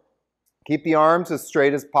more. Keep the arms as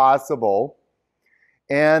straight as possible.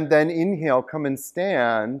 And then inhale, come and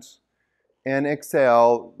stand. And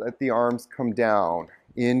exhale, let the arms come down.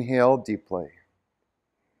 Inhale deeply.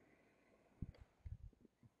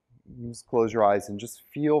 Just close your eyes and just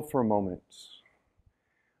feel for a moment.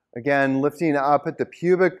 Again, lifting up at the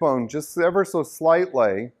pubic bone just ever so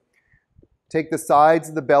slightly. Take the sides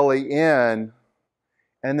of the belly in.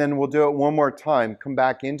 And then we'll do it one more time. Come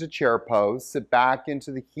back into chair pose. Sit back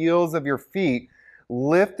into the heels of your feet.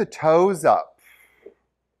 Lift the toes up.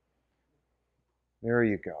 There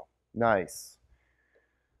you go. Nice.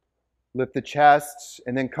 Lift the chest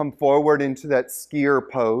and then come forward into that skier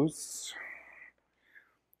pose.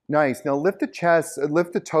 Nice. Now lift the chest,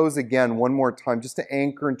 lift the toes again one more time just to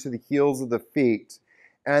anchor into the heels of the feet.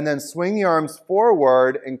 And then swing the arms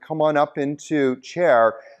forward and come on up into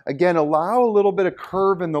chair. Again, allow a little bit of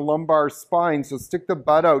curve in the lumbar spine, so stick the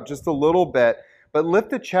butt out just a little bit, but lift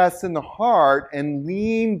the chest and the heart and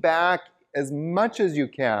lean back as much as you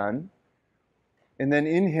can. And then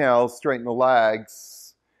inhale, straighten the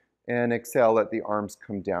legs, and exhale, let the arms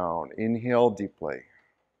come down. Inhale deeply.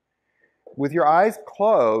 With your eyes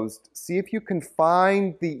closed, see if you can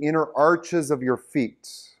find the inner arches of your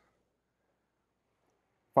feet.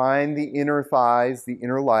 Find the inner thighs, the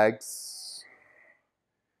inner legs.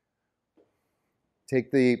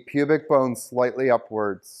 Take the pubic bone slightly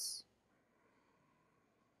upwards.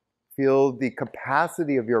 Feel the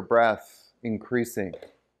capacity of your breath increasing.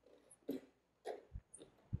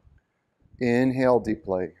 Inhale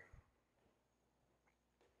deeply.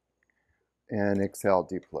 And exhale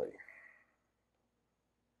deeply.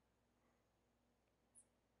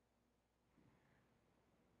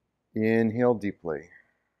 Inhale deeply.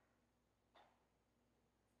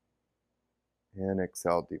 And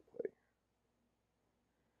exhale deeply.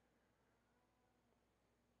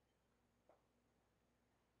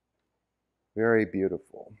 Very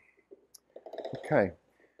beautiful. Okay,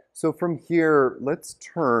 so from here, let's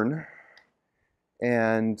turn.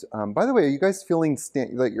 And by the way, are you guys feeling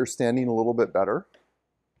that you're standing a little bit better?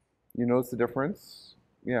 You notice the difference?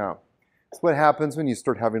 Yeah. It's what happens when you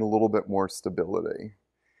start having a little bit more stability.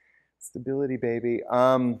 Stability, baby.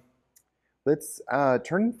 Let's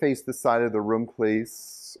turn and face the side of the room,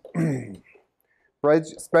 please.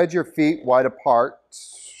 Spread your feet wide apart.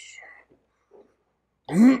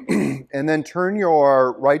 And then turn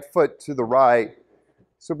your right foot to the right.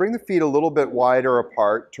 So bring the feet a little bit wider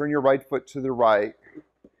apart. Turn your right foot to the right.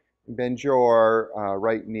 Bend your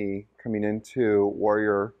right knee coming into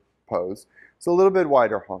warrior pose. So a little bit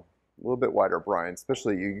wider, huh? A little bit wider, Brian.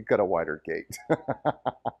 Especially you, you've got a wider gait.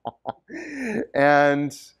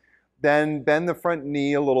 And then bend the front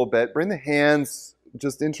knee a little bit. Bring the hands,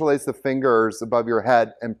 just interlace the fingers above your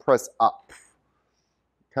head and press up.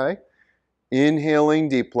 Okay? Inhaling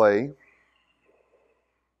deeply.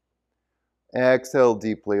 Exhale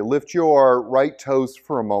deeply. Lift your right toes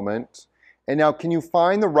for a moment. And now can you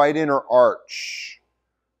find the right inner arch?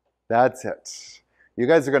 That's it. You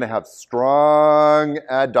guys are going to have strong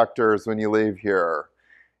adductors when you leave here.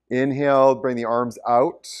 Inhale, bring the arms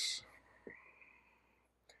out.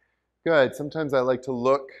 Good. Sometimes I like to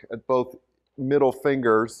look at both middle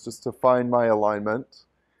fingers just to find my alignment.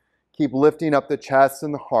 Keep lifting up the chest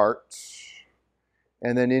and the heart.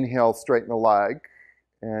 And then inhale, straighten the leg.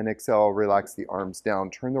 And exhale, relax the arms down.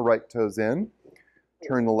 Turn the right toes in.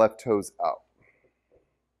 Turn the left toes out.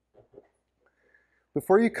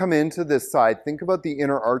 Before you come into this side, think about the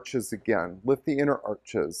inner arches again. Lift the inner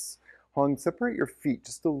arches. Hong, separate your feet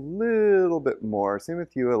just a little bit more. Same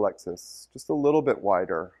with you, Alexis. Just a little bit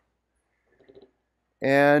wider.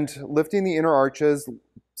 And lifting the inner arches,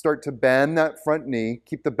 start to bend that front knee.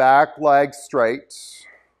 Keep the back leg straight.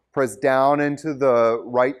 Press down into the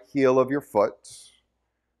right heel of your foot.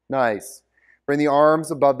 Nice. Bring the arms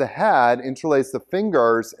above the head, interlace the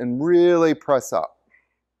fingers, and really press up.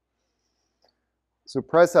 So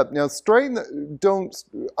press up. Now straighten, don't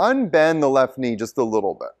unbend the left knee just a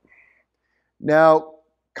little bit. Now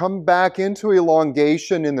come back into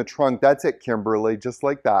elongation in the trunk. That's it, Kimberly, just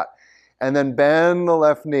like that. And then bend the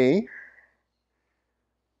left knee.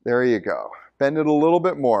 There you go. Bend it a little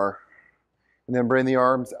bit more. And then bring the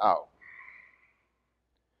arms out.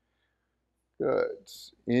 Good.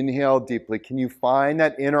 Inhale deeply. Can you find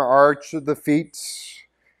that inner arch of the feet?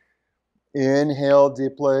 Inhale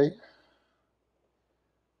deeply.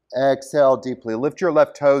 Exhale deeply. Lift your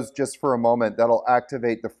left toes just for a moment. That'll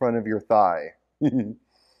activate the front of your thigh.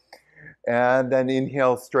 And then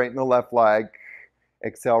inhale, straighten the left leg.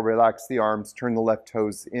 Exhale, relax the arms. Turn the left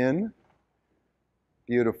toes in.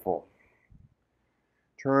 Beautiful.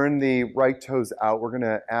 Turn the right toes out. We're going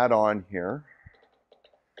to add on here.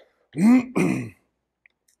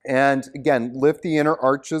 And again, lift the inner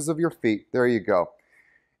arches of your feet. There you go.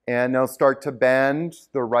 And now start to bend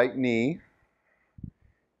the right knee.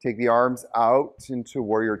 Take the arms out into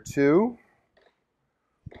warrior two.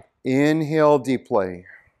 Inhale deeply.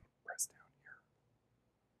 Press down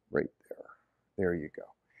here. Right there. There you go.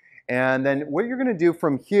 And then what you're going to do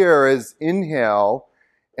from here is inhale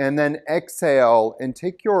and then exhale and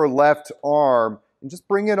take your left arm and just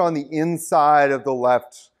bring it on the inside of the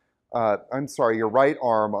your right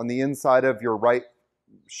arm on the inside of your right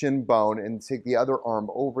shin bone and take the other arm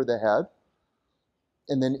over the head.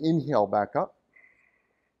 And then inhale back up.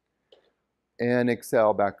 And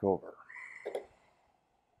exhale back over.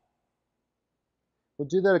 We'll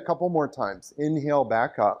do that a couple more times. Inhale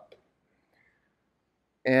back up.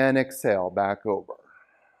 And exhale back over.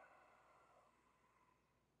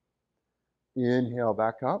 Inhale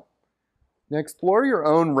back up. Now explore your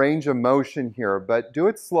own range of motion here, but do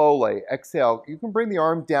it slowly. Exhale. You can bring the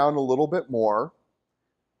arm down a little bit more.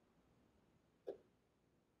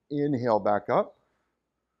 Inhale back up.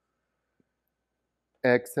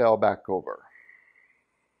 Exhale back over.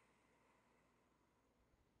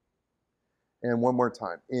 And one more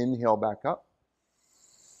time. Inhale back up.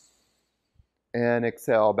 And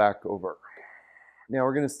exhale back over. Now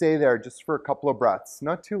we're going to stay there just for a couple of breaths,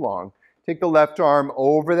 not too long. Take the left arm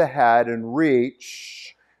over the head and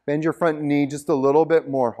reach. Bend your front knee just a little bit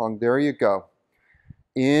more, Hung. There you go.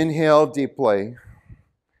 Inhale deeply.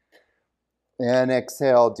 And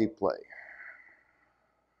exhale deeply.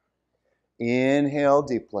 Inhale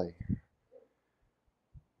deeply.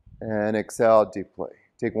 And exhale deeply.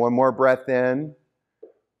 Take one more breath in.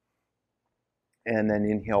 And then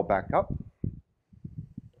inhale back up.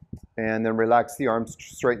 And then relax the arms,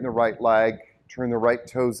 straighten the right leg, turn the right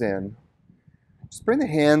toes in. Just bring the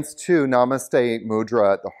hands to Namaste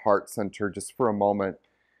Mudra at the heart center just for a moment.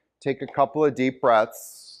 Take a couple of deep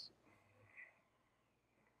breaths.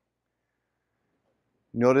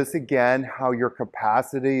 Notice again how your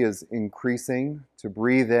capacity is increasing to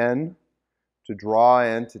breathe in, to draw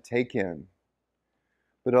in, to take in,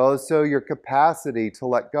 but also your capacity to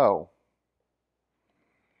let go.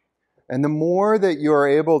 And the more that you're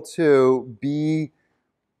able to be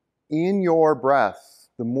in your breath,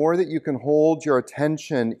 the more that you can hold your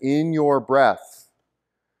attention in your breath,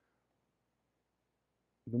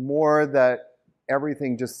 the more that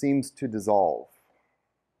everything just seems to dissolve.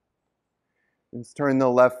 Let's turn the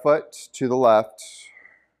left foot to the left.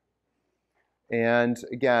 And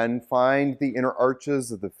again, find the inner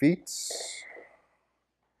arches of the feet.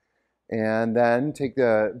 And then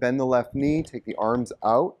bend the left knee, take the arms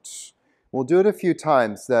out. We'll do it a few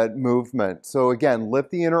times, that movement. So again,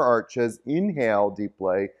 lift the inner arches, inhale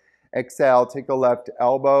deeply. Exhale, take the left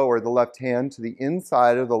elbow or the left hand to the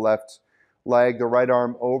inside of the left leg, the right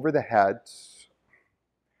arm over the head.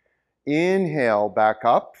 Inhale, back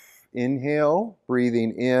up. Inhale,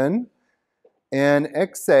 breathing in. And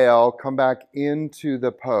exhale, come back into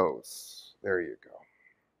the pose. There you go.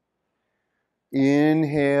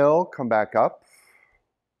 Inhale, come back up.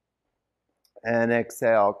 And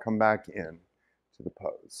exhale, come back in to the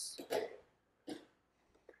pose.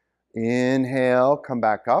 Inhale, come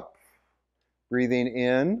back up. Breathing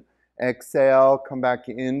in. Exhale, come back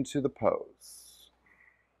into the pose.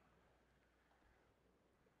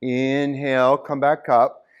 Inhale, come back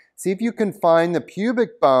up. See if you can find the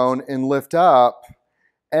pubic bone and lift up.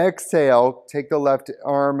 Exhale, take the left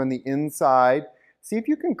arm on the inside. See if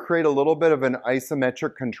you can create a little bit of an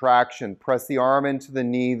isometric contraction. Press the arm into the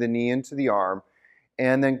knee into the arm.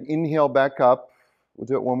 And then inhale back up. We'll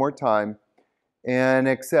do it one more time. And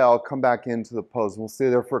exhale, come back into the pose. We'll stay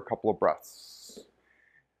there for a couple of breaths.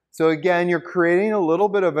 So again, you're creating a little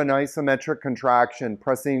bit of an isometric contraction,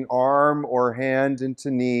 pressing arm or hand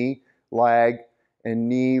into knee, leg, and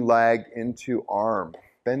knee, leg into arm.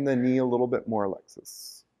 Bend the knee a little bit more,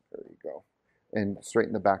 Alexis. There you go. And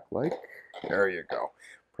straighten the back leg. There you go.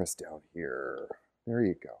 Press down here. There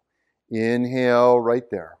you go. Inhale right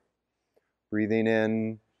there. Breathing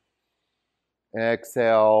in.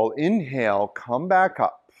 Exhale. Inhale. Come back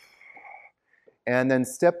up. And then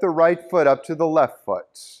step the right foot up to the left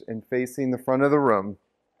foot and facing the front of the room.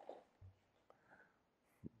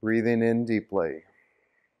 Breathing in deeply.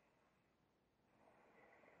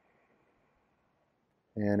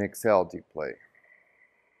 And exhale deeply.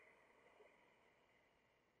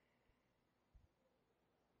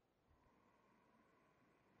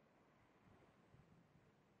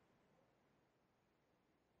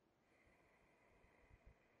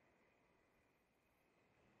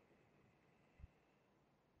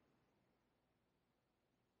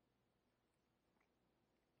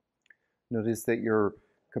 Notice that your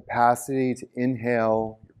capacity to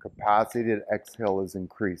inhale, your capacity to exhale is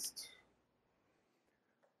increased.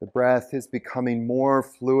 The breath is becoming more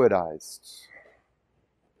fluidized,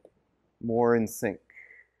 more in sync.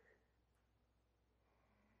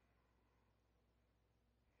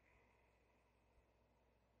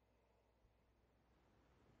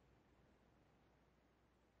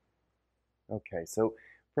 Okay, so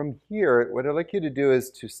from here, what I'd like you to do is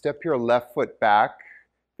to step your left foot back,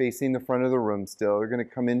 facing the front of the room still. You're going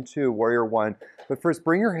to come into Warrior One. But first,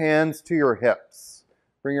 bring your hands to your hips.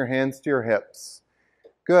 Bring your hands to your hips.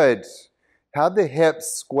 Good. Have the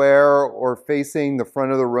hips square or facing the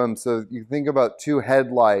front of the room. So you think about two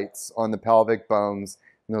headlights on the pelvic bones,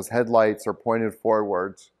 and those headlights are pointed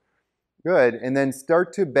forwards. Good. And then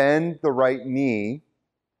start to bend the right knee.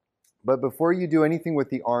 But before you do anything with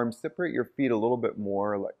the arms, separate your feet a little bit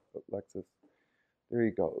more, like Alexis. There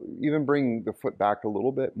you go. Even bring the foot back a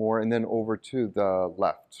little bit more and then over to the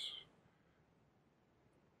left.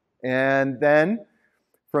 And then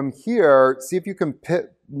from here, see if you can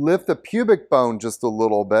lift the pubic bone just a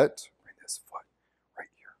little bit. Bring this foot right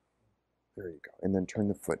here. There you go. And then turn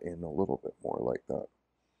the foot in a little bit more like that.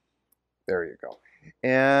 There you go.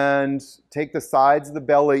 And take the sides of the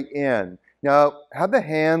belly in. Now, have the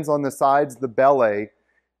hands on the sides of the belly,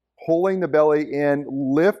 pulling the belly in,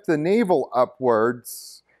 lift the navel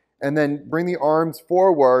upwards, and then bring the arms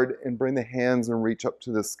forward and bring the hands and reach up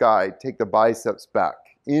to the sky. Take the biceps back.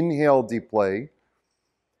 Inhale deeply.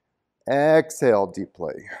 Exhale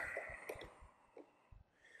deeply.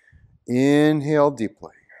 Inhale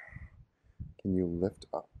deeply. Can you lift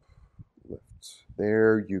up? Lift.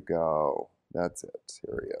 There you go. That's it.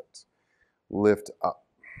 Harriet. Lift up.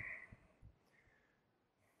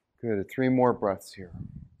 Good. 3 more breaths here.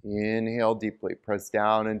 Inhale deeply. Press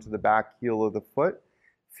down into the back heel of the foot.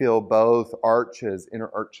 Feel both arches,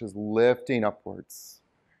 inner arches lifting upwards.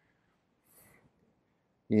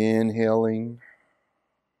 Inhaling.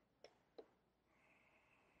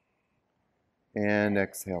 And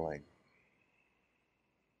exhaling.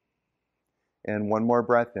 And 1 more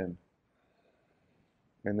breath in.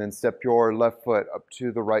 And then step your left foot up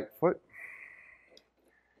to the right foot.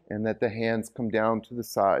 And let the hands come down to the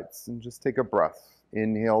sides. And just take a breath.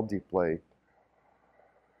 Inhale deeply.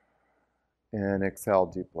 And exhale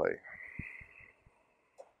deeply.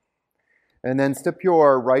 And then step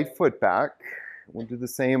your right foot back. We'll do the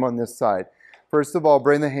same on this side. First of all,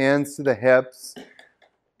 bring the hands to the hips.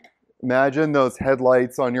 Imagine those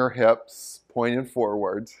headlights on your hips pointed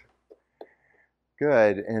forward.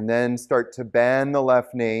 Good. And then start to bend the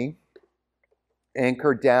left knee.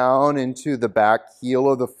 Anchor down into the back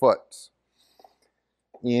heel of the foot.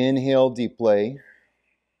 Inhale deeply.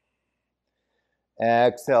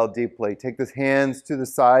 Exhale deeply. Take the hands to the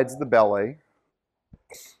sides of the belly.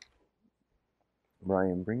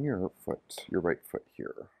 Ryan, bring your right foot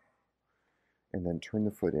here. And then turn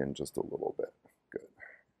the foot in just a little bit. Good.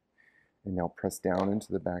 And now press down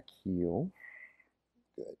into the back heel.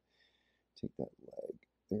 Good. Take that leg.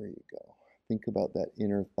 There you go. Think about that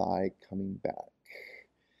inner thigh coming back.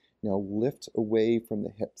 Now lift away from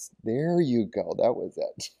the hips. There you go. That was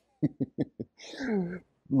it.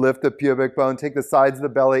 Lift the pubic bone. Take the sides of the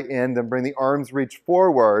belly in. Then bring the arms reach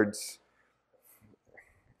forwards.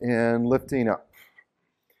 And lifting up.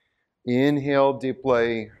 Inhale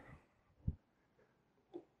deeply.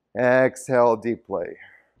 Exhale deeply.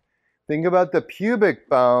 Think about the pubic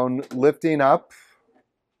bone lifting up.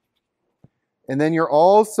 And then you're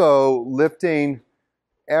also lifting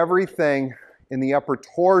everything in the upper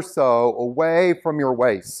torso away from your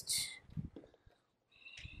waist.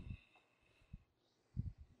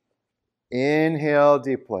 Inhale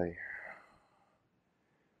deeply.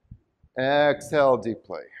 Exhale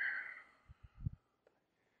deeply.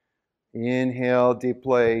 Inhale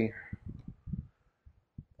deeply.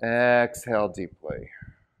 Exhale deeply.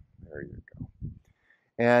 There you go.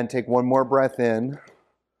 And take 1 more breath in.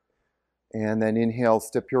 And then inhale,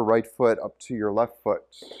 step your right foot up to your left foot.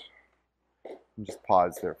 And just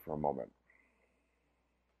pause there for a moment.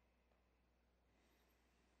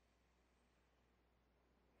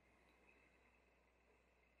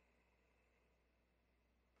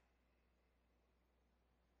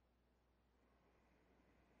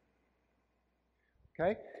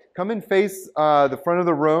 Okay, come and face the front of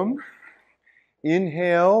the room.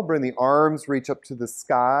 Inhale, bring the arms, reach up to the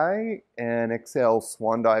sky, and exhale,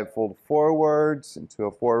 swan dive, fold forwards into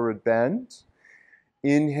a forward bend.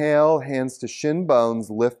 Inhale, hands to shin bones,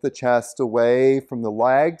 lift the chest away from the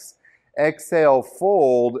legs. Exhale,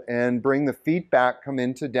 fold, and bring the feet back, come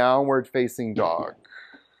into downward facing dog.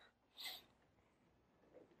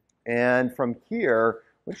 And from here,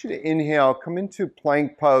 I want you to inhale, come into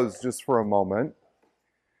plank pose just for a moment.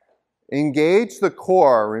 Engage the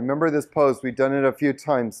core. Remember this pose, we've done it a few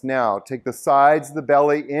times now. Take the sides of the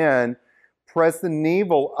belly in, press the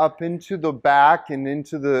navel up into the back and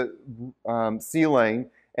into the ceiling.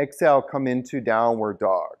 Exhale, come into downward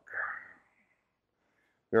dog.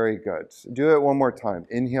 Very good. Do it one more time.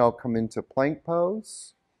 Inhale, come into plank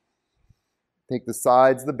pose. Take the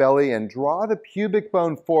sides of the belly and draw the pubic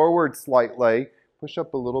bone forward slightly. Push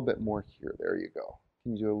up a little bit more here. There you go.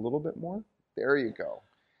 Can you do a little bit more? There you go.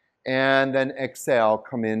 And then exhale,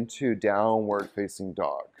 come into downward facing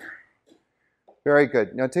dog. Very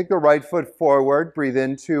good. Now take the right foot forward. Breathe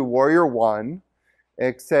into warrior one.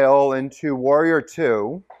 Exhale into warrior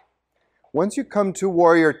two. Once you come to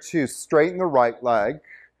warrior two, straighten the right leg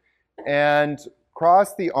and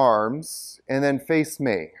cross the arms and then face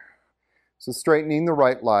me. So straightening the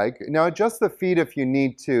right leg. Now adjust the feet if you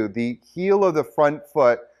need to. The heel of the front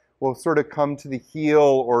foot will sort of come to the heel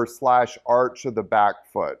or slash arch of the back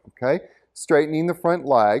foot, okay? Straightening the front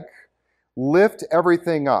leg. Lift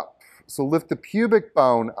everything up. So lift the pubic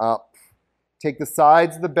bone up. Take the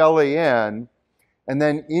sides of the belly in. And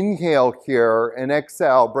then inhale here and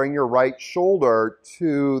exhale. Bring your right shoulder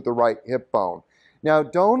to the right hip bone. Now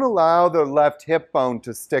don't allow the left hip bone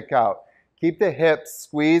to stick out. Keep the hips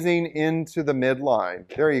squeezing into the midline.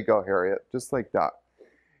 There you go, Harriet, just like that.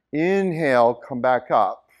 Inhale, come back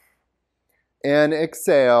up. And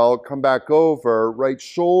exhale, come back over, right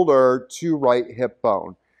shoulder to right hip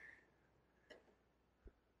bone.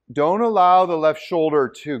 Don't allow the left shoulder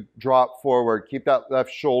to drop forward. Keep that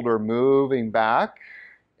left shoulder moving back.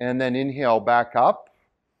 And then inhale, back up.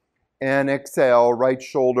 And exhale, right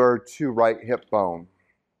shoulder to right hip bone.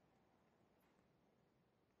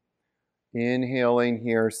 Inhaling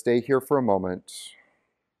here, stay here for a moment.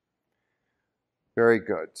 Very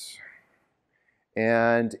good.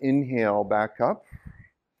 And inhale, back up.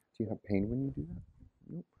 Do you have pain when you do that?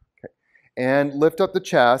 Nope. Okay. And lift up the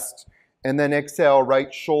chest, and then exhale,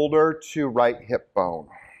 right shoulder to right hip bone.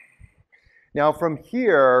 Now from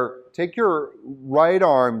here, take your right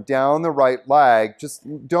arm down the right leg.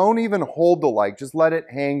 Just don't even hold the leg, just let it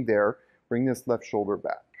hang there. Bring this left shoulder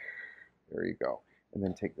back. There you go. And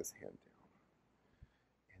then take this hand down.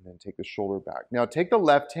 And then take the shoulder back. Now take the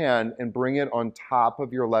left hand and bring it on top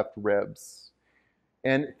of your left ribs.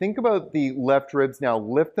 And think about the left ribs now.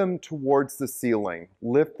 Lift them towards the ceiling.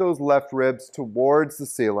 Lift those left ribs towards the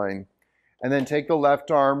ceiling. And then take the left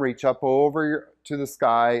arm, reach up over to the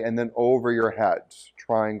sky, and then over your head.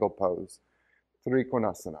 Triangle pose.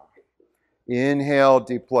 Trikonasana. Inhale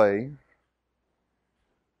deeply.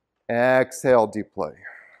 Exhale deeply.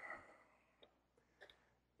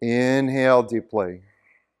 Inhale deeply.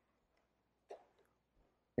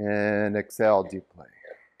 And exhale deeply.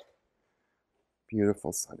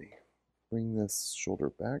 Beautiful, Sunny. Bring this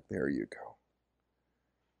shoulder back. There you go.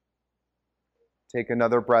 Take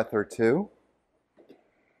another breath or two.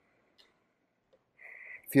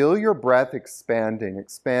 Feel your breath expanding.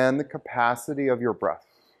 Expand the capacity of your breath.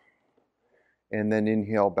 And then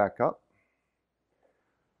inhale back up.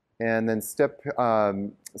 And then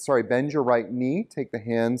bend your right knee. Take the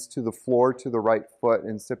hands to the floor to the right foot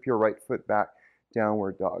and step your right foot back.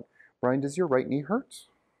 Downward dog. Brian, does your right knee hurt?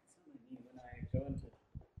 When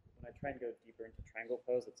I try and go deeper into triangle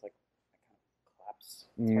pose, it's like I kind of collapse.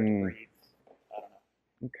 It's hard to breathe. I don't know.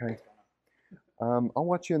 Okay. I'll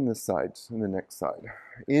watch you on this side, on the next side.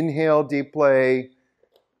 Inhale deeply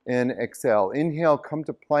and exhale. Inhale, come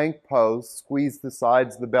to plank pose. Squeeze the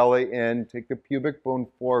sides of the belly in. Take the pubic bone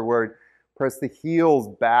forward. Press the heels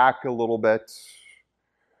back a little bit.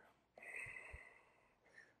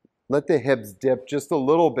 Let the hips dip just a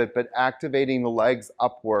little bit, but activating the legs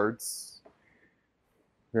upwards.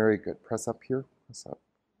 Very good. Press up here. Press up.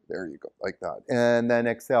 There you go, like that. And then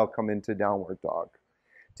exhale, come into downward dog.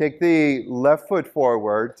 Take the left foot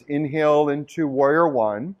forward. Inhale into warrior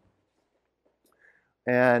one.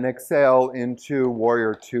 And exhale into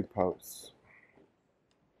warrior two pose.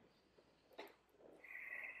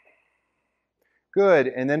 Good.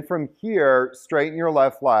 And then from here, straighten your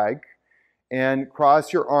left leg. And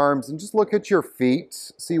cross your arms and just look at your feet.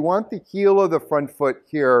 So you want the heel of the front foot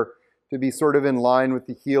here to be sort of in line with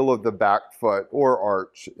the heel of the back foot, or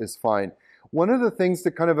arch is fine. One of the things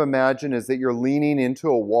to kind of imagine is that you're leaning into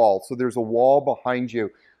a wall. So there's a wall behind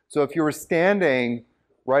you. So if you were standing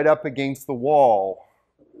right up against the wall,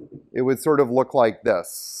 it would sort of look like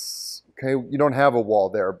this. Okay, you don't have a wall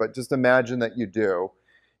there, but just imagine that you do.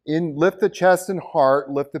 Lift the chest and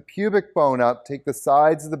heart, lift the pubic bone up, take the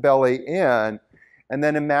sides of the belly in, and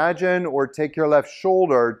then imagine or take your left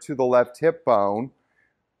shoulder to the left hip bone.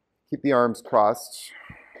 Keep the arms crossed.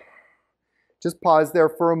 Just pause there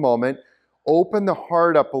for a moment. Open the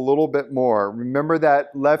heart up a little bit more. Remember that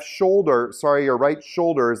your right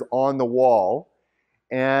shoulder is on the wall.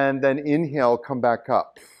 And then inhale, come back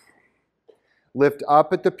up. Lift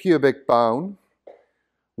up at the pubic bone.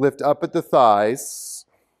 Lift up at the thighs.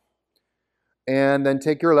 And then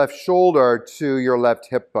take your left shoulder to your left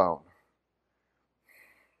hip bone.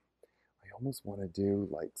 I almost want to do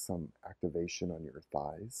like some activation on your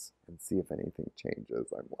thighs and see if anything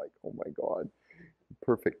changes. I'm like, oh my God,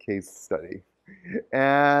 perfect case study.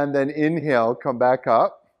 And then inhale, come back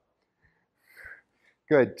up.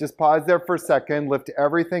 Good. Just pause there for a second. Lift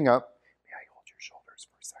everything up. May I hold your shoulders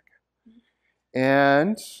for a second?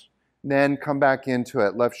 And then come back into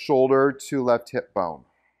it. Left shoulder to left hip bone.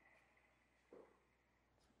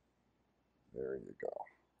 There you go.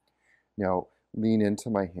 Now lean into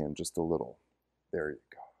my hand just a little. There you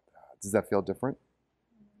go. Does that feel different?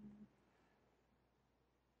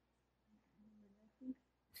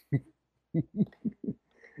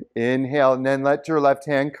 Inhale, and then let your left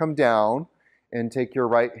hand come down and take your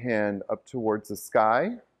right hand up towards the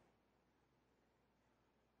sky.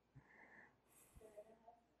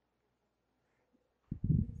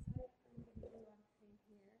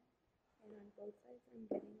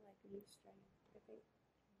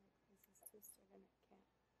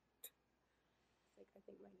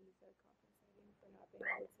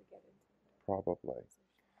 Probably.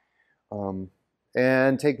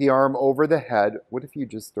 And take the arm over the head. What if you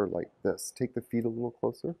just are like this? Take the feet a little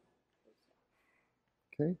closer.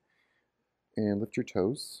 Okay. And lift your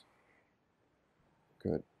toes.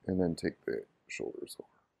 Good. And then take the shoulders over.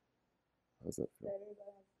 How's that feel?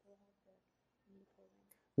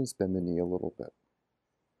 Just bend the knee a little bit.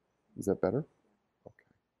 Is that better? Okay.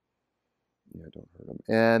 Yeah, don't hurt them.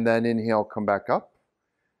 And then inhale, come back up.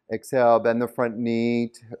 Exhale, bend the front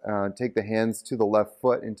knee, take the hands to the left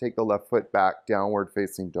foot and take the left foot back, downward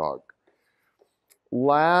facing dog.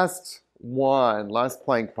 Last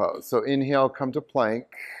plank pose. So inhale, come to plank.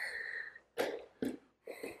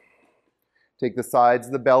 Take the sides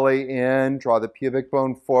of the belly in, draw the pubic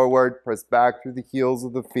bone forward, press back through the heels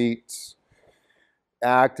of the feet.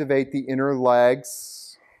 Activate the inner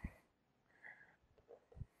legs.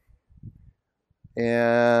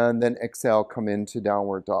 And then exhale, come into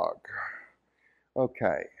downward dog.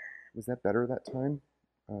 Okay. Was that better that time?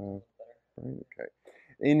 Right, okay.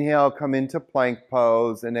 Inhale, come into plank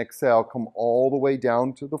pose, and exhale, come all the way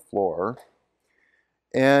down to the floor.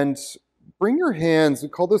 And bring your hands, we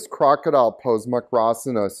call this crocodile pose,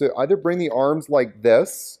 Makrasana. So either bring the arms like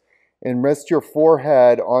this and rest your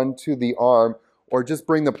forehead onto the arm, or just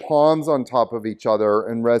bring the palms on top of each other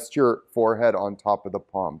and rest your forehead on top of the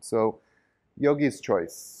palm. So yogi's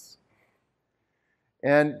choice.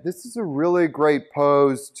 And this is a really great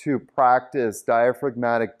pose to practice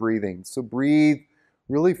diaphragmatic breathing. So breathe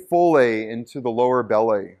really fully into the lower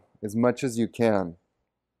belly as much as you can.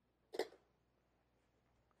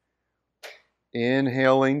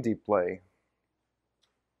 Inhaling deeply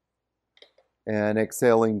and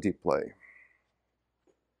exhaling deeply.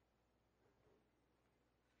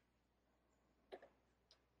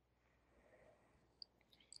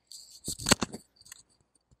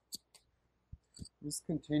 Just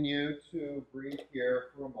continue to breathe here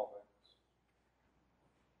for a moment.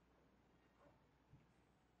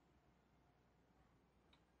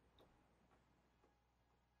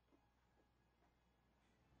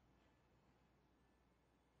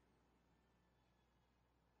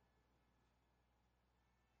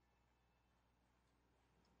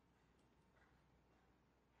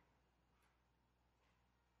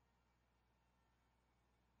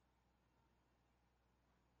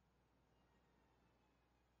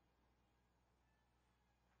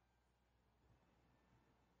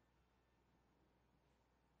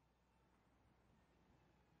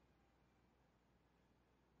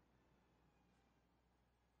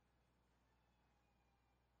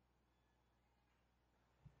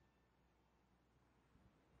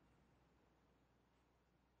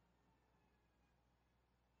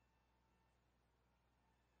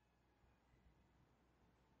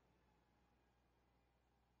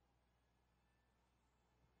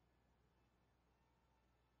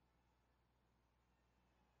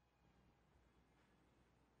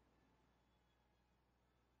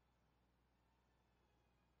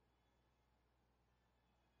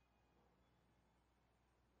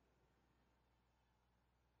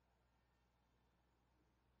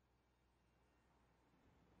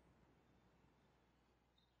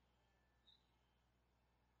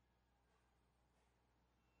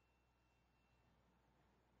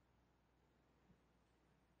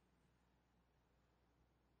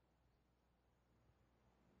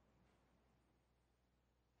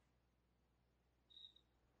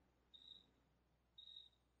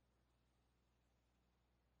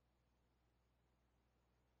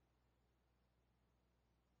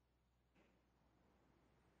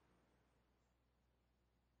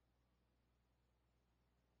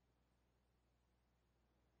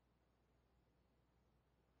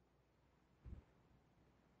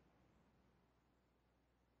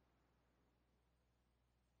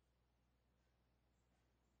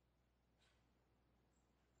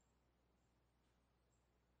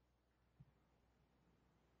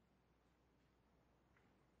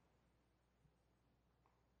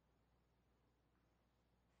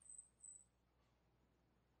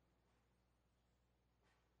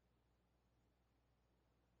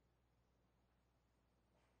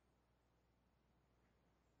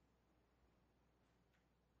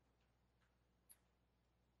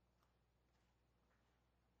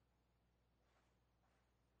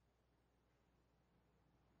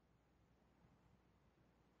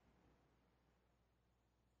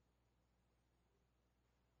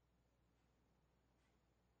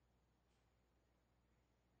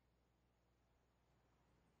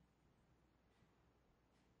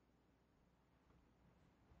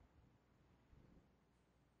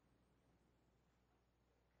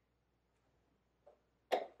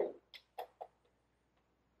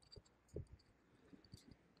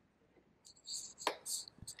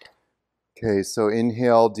 Okay, so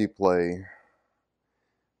inhale deeply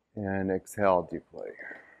and exhale deeply.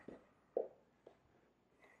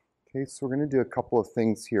 Okay, so we're going to do a couple of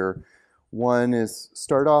things here. One is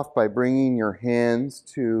start off by bringing your hands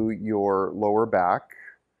to your lower back.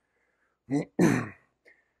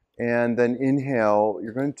 And then inhale,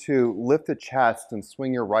 you're going to lift the chest and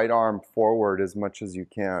swing your right arm forward as much as you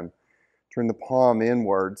can. Turn the palm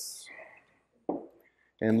inwards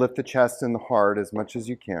and lift the chest and the heart as much as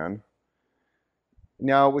you can.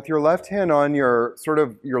 Now, with your left hand on your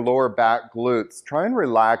your lower back glutes, try and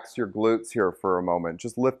relax your glutes here for a moment.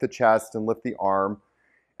 Just lift the chest and lift the arm,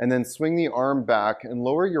 and then swing the arm back and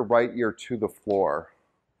lower your right ear to the floor.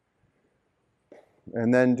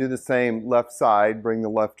 And then do the same left side, bring the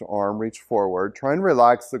left arm, reach forward. Try and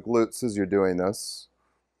relax the glutes as you're doing this.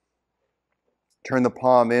 Turn the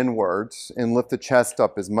palm inwards and lift the chest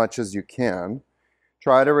up as much as you can.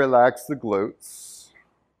 Try to relax the glutes.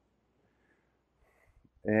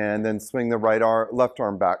 And then swing the left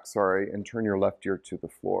arm back, and turn your left ear to the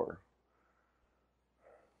floor.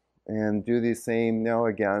 And do the same now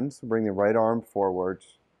again. So bring the right arm forward.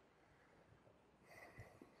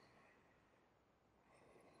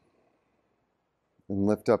 And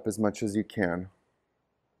lift up as much as you can.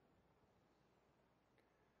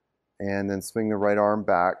 And then swing the right arm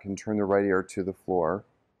back and turn the right ear to the floor.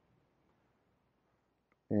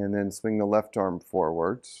 And then swing the left arm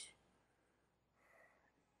forward.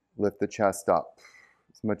 Lift the chest up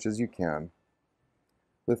as much as you can.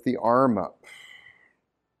 Lift the arm up.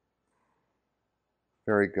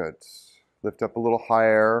 Very good. Lift up a little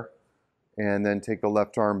higher, and then take the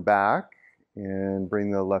left arm back and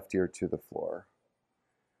bring the left ear to the floor.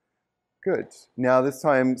 Good. Now this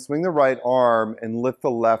time, swing the right arm and lift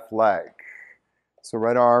the left leg. So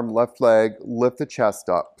right arm, left leg, lift the chest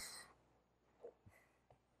up.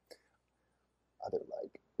 Other leg.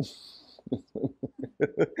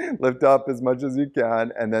 Lift up as much as you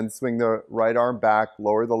can, and then swing the right arm back,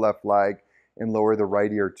 lower the left leg, and lower the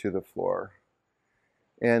right ear to the floor.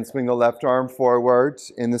 And swing the left arm forward,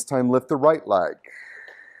 and this time lift the right leg.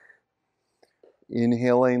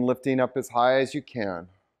 Inhaling, lifting up as high as you can.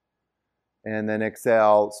 And then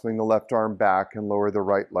exhale, swing the left arm back and lower the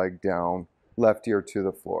right leg down, left ear to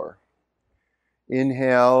the floor.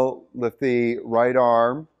 Inhale, lift the right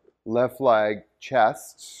arm, left leg,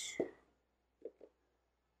 chest.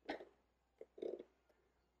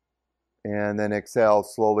 And then exhale,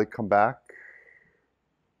 slowly come back.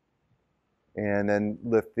 And then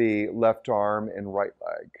lift the left arm and right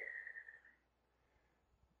leg.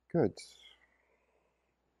 Good.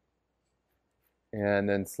 And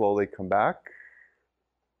then slowly come back.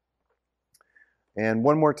 And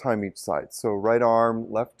one more time each side. So right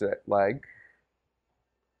arm, left leg.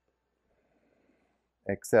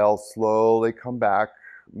 Exhale, slowly come back.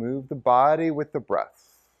 Move the body with the breath.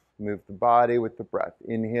 Move the body with the breath.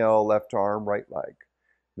 Inhale, left arm, right leg.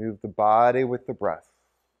 Move the body with the breath.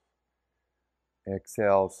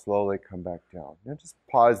 Exhale, slowly come back down. Now just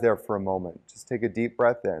pause there for a moment. Just take a deep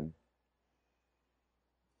breath in.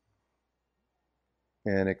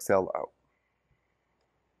 And exhale out.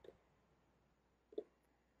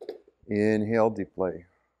 Inhale deeply.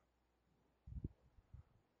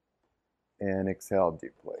 And exhale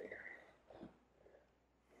deeply.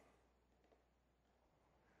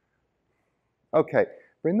 Okay,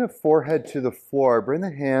 bring the forehead to the floor. Bring the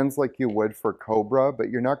hands like you would for cobra, but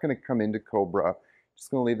you're not going to come into cobra. Just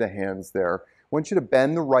going to leave the hands there. I want you to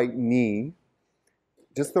bend the right knee,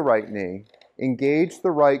 just the right knee. Engage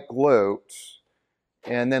the right glute,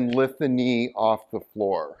 and then lift the knee off the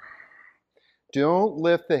floor. Don't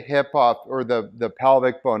lift the hip off or the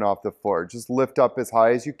pelvic bone off the floor. Just lift up as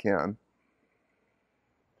high as you can.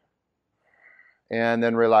 And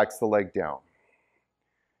then relax the leg down.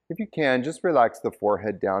 If you can, just relax the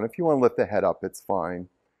forehead down. If you want to lift the head up, it's fine.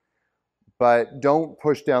 But don't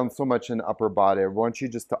push down so much in the upper body. I want you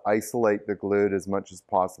just to isolate the glute as much as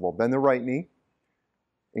possible. Bend the right knee,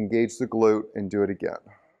 engage the glute, and do it again.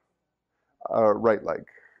 Right leg.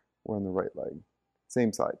 We're on the right leg.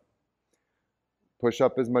 Same side. Push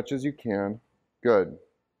up as much as you can. Good.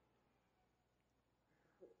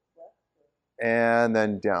 And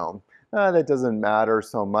then down. That doesn't matter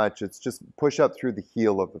so much. It's just push up through the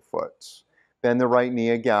heel of the foot. Bend the right knee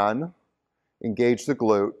again. Engage the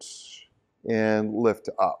glute and lift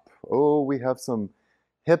up. Oh, we have some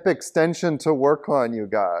hip extension to work on, you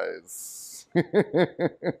guys.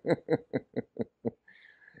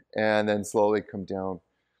 And then slowly come down.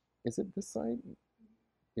 Is it this side?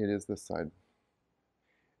 It is this side.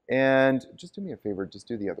 And just do me a favor, just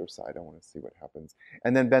do the other side. I want to see what happens.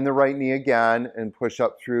 And then bend the right knee again and push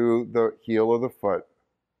up through the heel of the foot.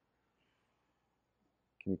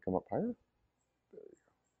 Can you come up higher? There you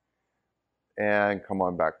go. And come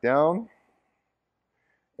on back down.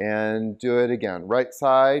 And do it again. Right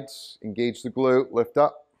side, engage the glute, lift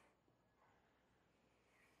up.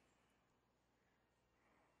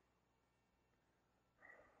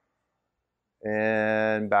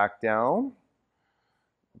 And back down.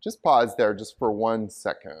 Just pause there just for 1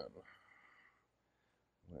 second.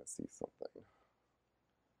 Let's see something.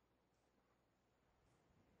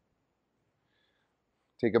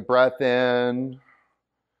 Take a breath in.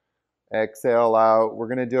 Exhale out. We're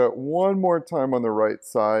going to do it one more time on the right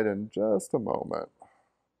side in just a moment.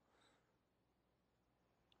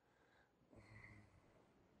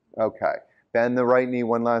 Okay. Bend the right knee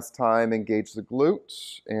one last time. Engage the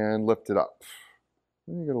glute and lift it up.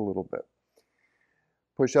 Let me get a little bit.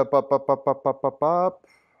 Push up, up, up, up, up, up, up, up.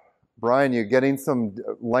 Brian, you're getting some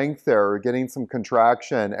length there, getting some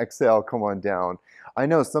contraction. Exhale, come on down. I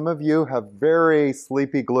know some of you have very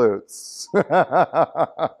sleepy glutes.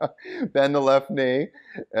 Bend the left knee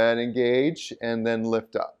and engage and then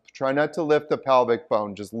lift up. Try not to lift the pelvic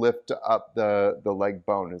bone, just lift up the leg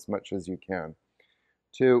bone as much as you can.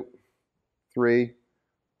 2, 3,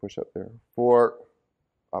 push up there. 4,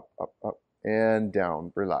 up, up, up, and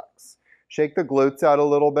down. Relax. Shake the glutes out a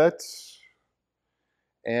little bit.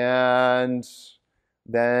 And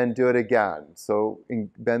then do it again. So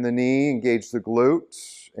bend the knee, engage the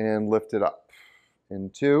glute, and lift it up.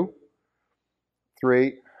 In 2,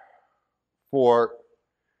 3, 4,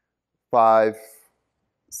 5,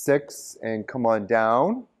 6, and come on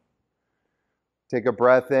down. Take a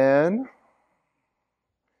breath in.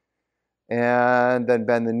 And then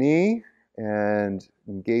bend the knee and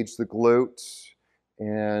engage the glute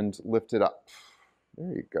and lift it up.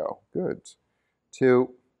 There you go. Good. 2,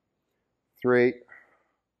 3,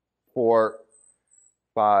 4,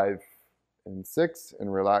 5, and 6,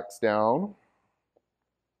 and relax down.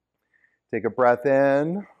 Take a breath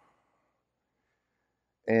in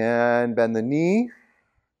and bend the knee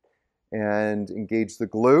and engage the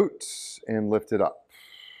glute and lift it up.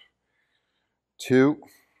 2,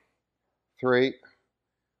 3,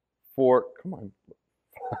 4, come on,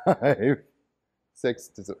 5, 6,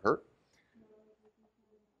 does it hurt?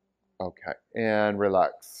 Okay, and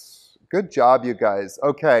relax. Good job, you guys.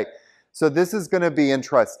 Okay, so this is going to be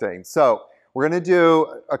interesting. So we're going to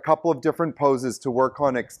do a couple of different poses to work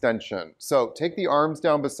on extension. So take the arms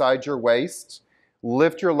down beside your waist.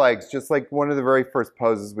 Lift your legs, just like one of the very first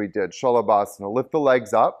poses we did, Shalabhasana. Lift the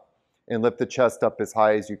legs up and lift the chest up as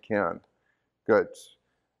high as you can. Good.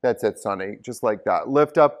 That's it, Sonny. Just like that.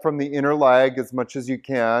 Lift up from the inner leg as much as you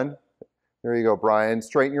can. There you go, Brian.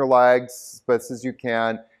 Straighten your legs as best as you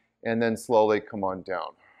can. And then slowly come on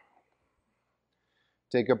down.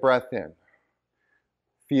 Take a breath in.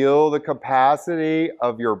 Feel the capacity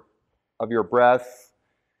of your breath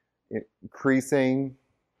increasing.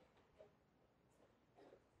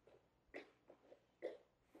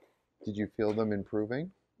 Did you feel them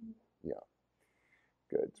improving? Yeah.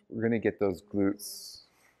 Good. We're going to get those glutes.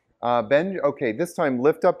 Bend. Okay, this time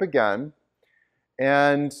lift up again.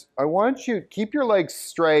 And I want you to keep your legs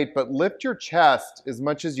straight, but lift your chest as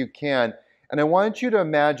much as you can. And I want you to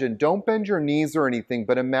imagine, don't bend your knees or anything,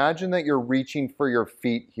 but imagine that you're reaching for your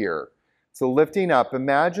feet here. So lifting up,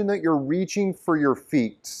 imagine that you're reaching for your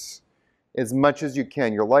feet as much as you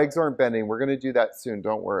can. Your legs aren't bending. We're going to do that soon,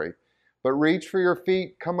 don't worry. But reach for your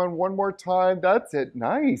feet. Come on one more time. That's it.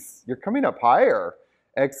 Nice. You're coming up higher.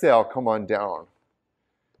 Exhale, come on down.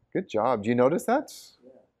 Good job. Do you notice that?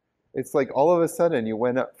 It's like all of a sudden you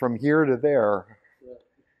went up from here to there.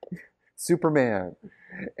 Yeah. Superman.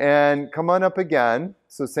 And come on up again.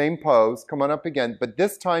 So same pose. Come on up again. But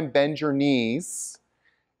this time bend your knees.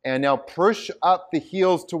 And now push up the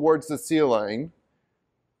heels towards the ceiling.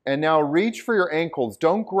 And now reach for your ankles.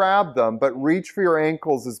 Don't grab them, but reach for your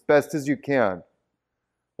ankles as best as you can.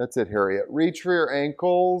 That's it, Harriet. Reach for your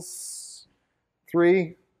ankles.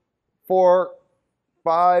 3, 4,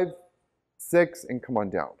 5, 6, and come on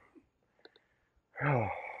down.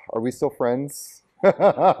 Are we still friends?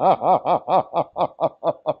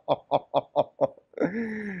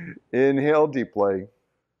 Inhale deeply.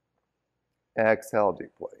 Exhale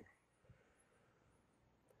deeply.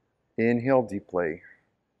 Inhale deeply.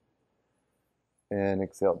 And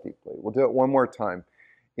exhale deeply. We'll do it one more time.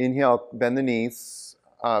 Inhale, bend the knees.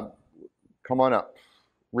 Come on up.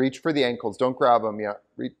 Reach for the ankles. Don't grab them yet.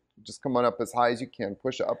 Just come on up as high as you can.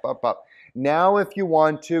 Push up, up, up. Now, if you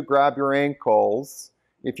want to, grab your ankles.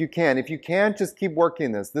 If you can. If you can't, just keep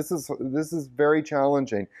working this. This is very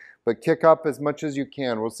challenging. But kick up as much as you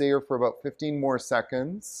can. We'll stay here for about 15 more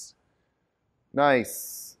seconds.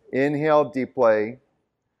 Nice. Inhale deeply.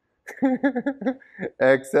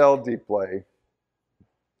 Exhale deeply.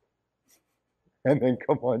 And then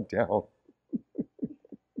come on down.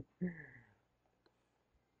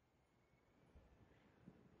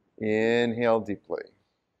 Inhale deeply.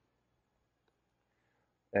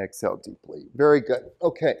 Exhale deeply. Very good.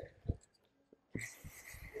 Okay.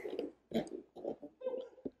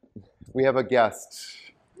 We have a guest.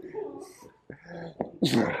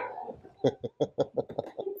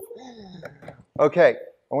 Okay,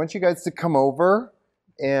 I want you guys to come over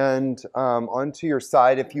and onto your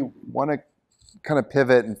side. If you want to kind of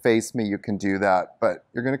pivot and face me, you can do that. But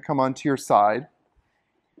you're going to come onto your side.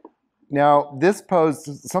 Now, this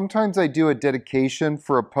pose, sometimes I do a dedication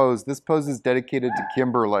for a pose. This pose is dedicated to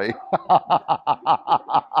Kimberly.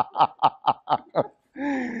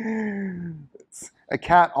 A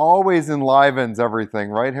cat always enlivens everything,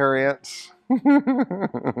 right, Harriet?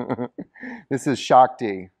 This is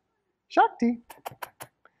Shakti. Shakti.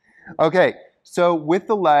 Okay, so with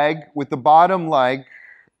the leg, with the bottom leg,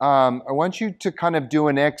 I want you to kind of do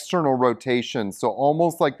an external rotation. So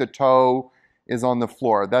almost like the toe is on the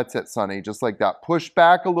floor. That's it, Sonny, just like that. Push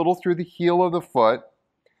back a little through the heel of the foot.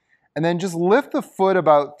 And then just lift the foot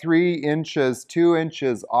about 3 inches, 2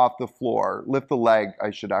 inches off the floor. Lift the leg,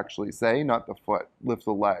 I should actually say, not the foot. Lift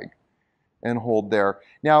the leg and hold there.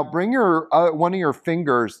 Now bring your one of your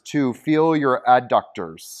fingers to feel your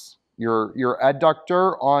adductors. Your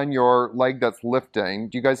adductor on your leg that's lifting.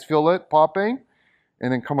 Do you guys feel it popping?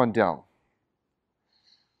 And then come on down.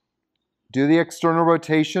 Do the external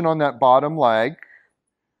rotation on that bottom leg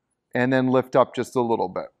and then lift up just a little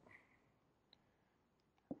bit.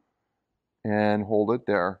 And hold it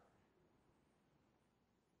there.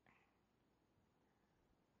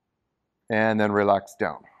 And then relax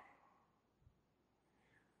down.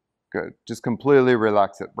 Good. Just completely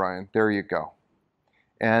relax it, Brian. There you go.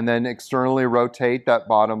 And then externally rotate that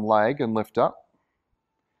bottom leg and lift up.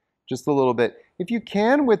 Just a little bit. If you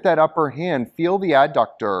can, with that upper hand, feel the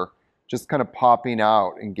adductor just kind of popping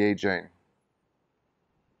out, engaging.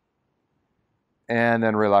 And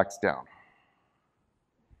then relax down.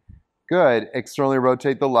 Good. Externally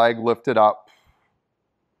rotate the leg, lift it up.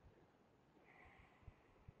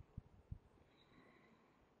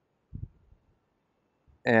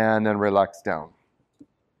 And then relax down.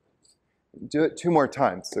 Do it 2 more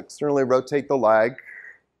times. So externally rotate the leg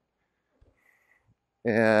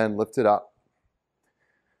and lift it up.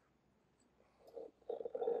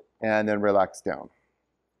 And then relax down.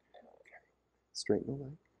 Okay. Straighten the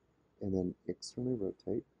leg and then externally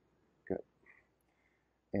rotate. Good.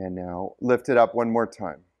 And now lift it up 1 more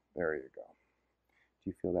time. There you go.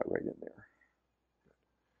 Do you feel that right in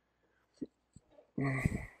there?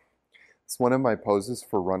 It's one of my poses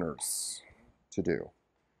for runners to do.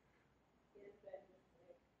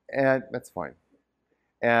 And that's fine.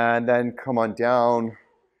 And then come on down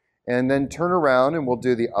and then turn around and we'll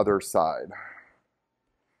do the other side.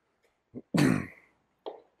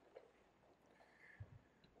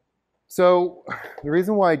 So the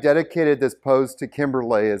reason why I dedicated this pose to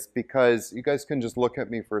Kimberly is because you guys can just look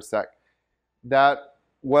at me for a sec. That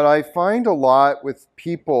what I find a lot with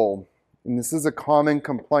people, and this is a common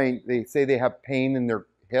complaint, they say they have pain in their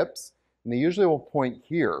hips, and they usually will point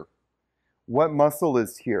here. What muscle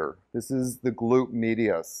is here? This is the glute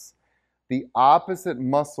medius. The opposite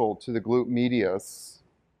muscle to the glute medius,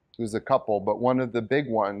 there's a couple, but one of the big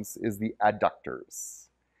ones is the adductors.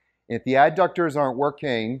 If the adductors aren't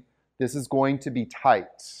working, this is going to be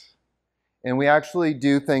tight. And we actually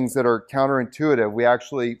do things that are counterintuitive. We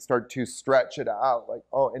actually start to stretch it out, like,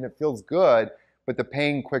 oh, and it feels good, but the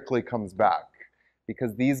pain quickly comes back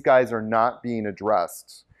because these guys are not being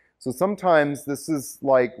addressed. So sometimes this is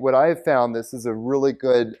like what I have found, this is a really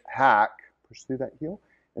good hack, push through that heel,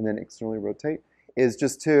 and then externally rotate, is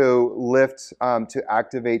just to lift, to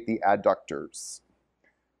activate the adductors.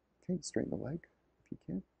 Okay, straighten the leg if you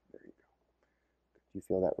can. There you go. Do you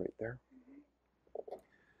feel that right there?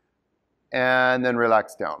 And then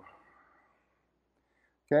relax down.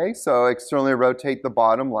 Okay, so externally rotate the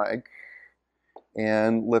bottom leg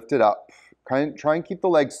and lift it up. Try and keep the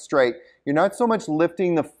legs straight. You're not so much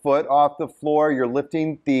lifting the foot off the floor, you're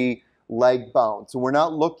lifting the leg bone. So we're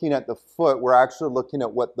not looking at the foot, we're actually looking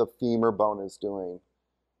at what the femur bone is doing.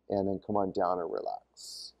 And then come on down and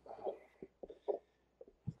relax.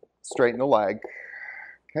 Straighten the leg,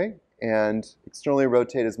 okay? And externally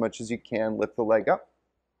rotate as much as you can, lift the leg up.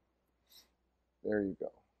 There you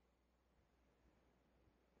go.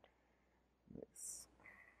 Nice.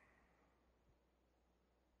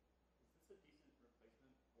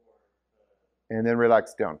 And then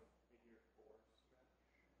relax down.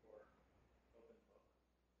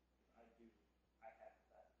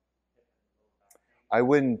 I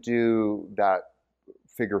wouldn't do that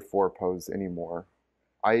figure 4 pose anymore.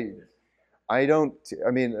 I don't,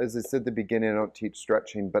 I mean, as I said at the beginning, I don't teach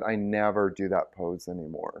stretching, but I never do that pose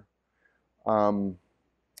anymore.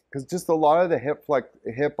 Because just a lot of the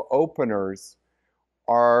hip openers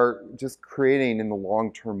are just creating in the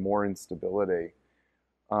long term more instability.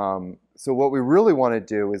 So what we really want to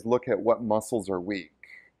do is look at what muscles are weak.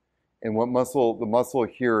 And the muscle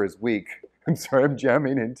here is weak. I'm sorry, I'm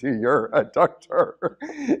jamming into your adductor,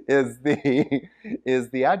 is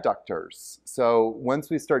the adductors. So once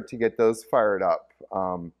we start to get those fired up,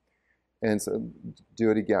 and so do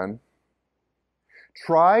it again.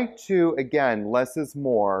 Try to, again, less is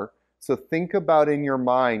more. So think about in your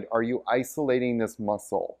mind, are you isolating this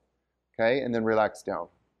muscle? Okay, and then relax down.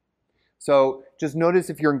 So just notice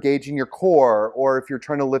if you're engaging your core, or if you're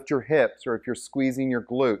trying to lift your hips, or if you're squeezing your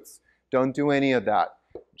glutes. Don't do any of that.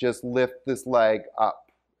 Just lift this leg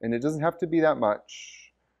up. And it doesn't have to be that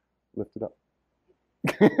much. Lift it up.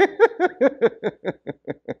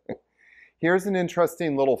 Here's an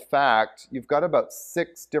interesting little fact. You've got about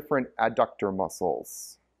 6 different adductor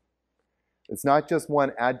muscles. It's not just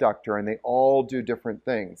one adductor, and they all do different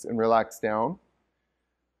things. And relax down.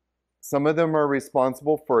 Some of them are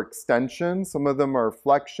responsible for extension. Some of them are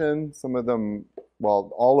flexion. Some of them,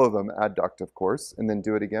 well, all of them adduct, of course. And then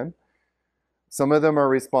do it again. Some of them are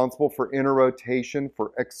responsible for inner rotation,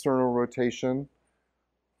 for external rotation.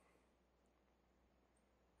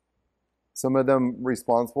 Some of them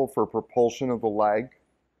responsible for propulsion of the leg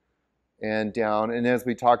and down. And as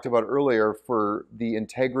we talked about earlier, for the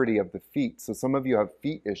integrity of the feet. So some of you have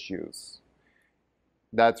feet issues.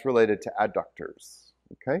 That's related to adductors.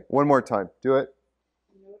 Okay, one more time. Do it.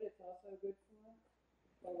 You know what it's also good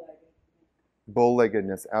for? Bow-legged.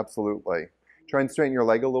 Bow-leggedness, absolutely. Try and straighten your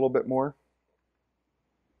leg a little bit more.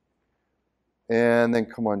 And then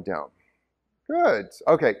come on down. Good.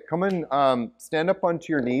 Okay, come and stand up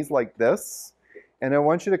onto your knees like this. And I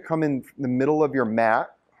want you to come in the middle of your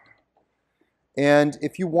mat. And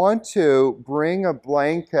if you want to, bring a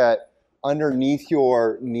blanket underneath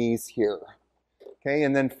your knees here. Okay,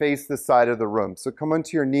 and then face the side of the room. So come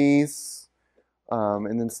onto your knees,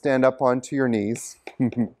 and then stand up onto your knees.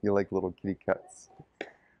 You like little kitty cats.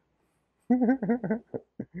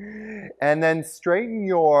 And then straighten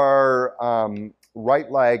your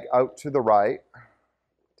right leg out to the right.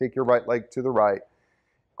 Take your right leg to the right.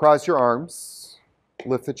 Cross your arms.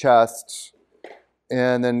 Lift the chest.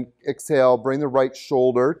 And then exhale. Bring the right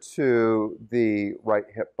shoulder to the right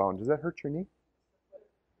hip bone. Does that hurt your knee?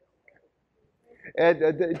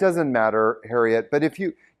 It doesn't matter, Harriet. But if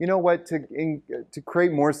you know what, to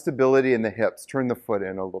create more stability in the hips, turn the foot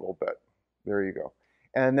in a little bit. There you go.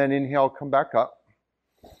 And then inhale, come back up.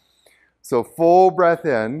 So full breath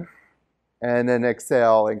in, and then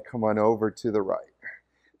exhale and come on over to the right.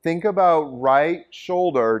 Think about right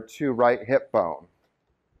shoulder to right hip bone.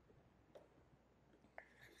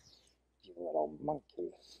 You little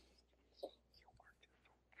monkey.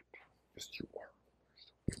 Yes, you are.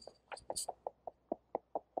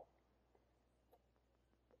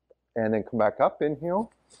 And then come back up,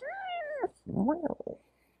 inhale.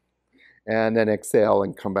 And then exhale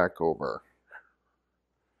and come back over.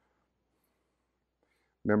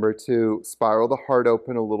 Remember to spiral the heart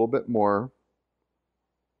open a little bit more.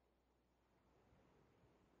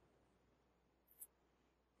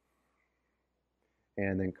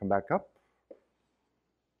 And then come back up.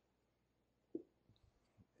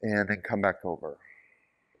 And then come back over.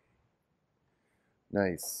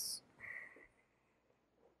 Nice.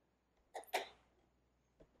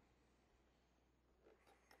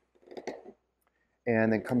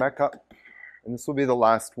 And then come back up. And this will be the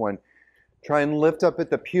last one. Try and lift up at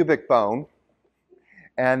the pubic bone.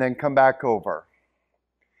 And then come back over.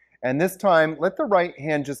 And this time, let the right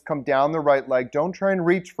hand just come down the right leg. Don't try and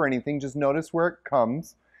reach for anything. Just notice where it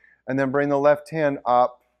comes. And then bring the left hand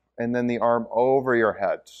up. And then the arm over your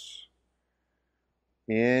head.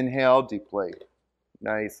 Inhale deeply.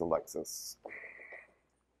 Nice, Alexis.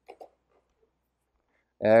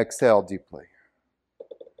 Exhale deeply.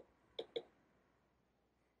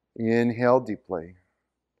 Inhale deeply.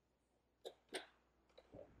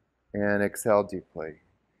 And exhale deeply.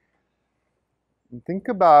 And think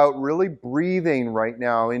about really breathing right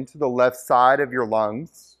now into the left side of your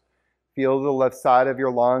lungs. Feel the left side of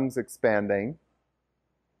your lungs expanding.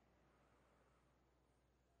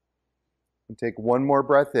 And take one more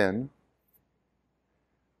breath in.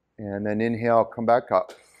 And then inhale, come back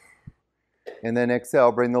up. And then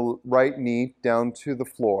exhale, bring the right knee down to the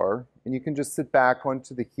floor. And you can just sit back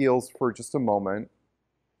onto the heels for just a moment.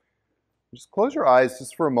 Just close your eyes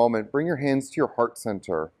just for a moment. Bring your hands to your heart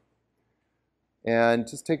center. And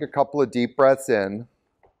just take a couple of deep breaths in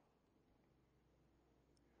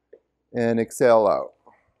and exhale out.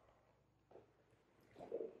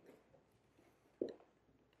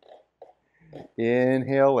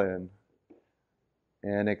 Inhale in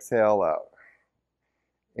and exhale out.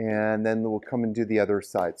 And then we'll come and do the other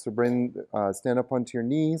side. So stand up onto your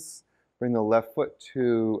knees, bring the left foot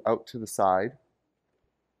out to the side.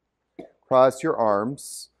 Cross your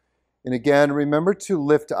arms. And again, remember to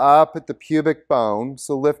lift up at the pubic bone.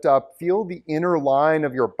 So lift up, feel the inner line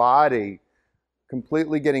of your body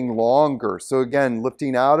completely getting longer. So again,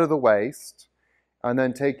 lifting out of the waist. And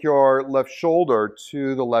then take your left shoulder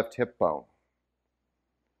to the left hip bone.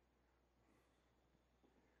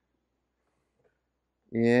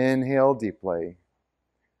 Inhale deeply.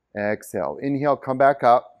 Exhale. Inhale, come back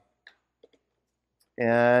up.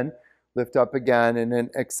 And lift up again. And then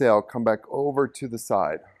exhale, come back over to the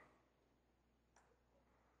side.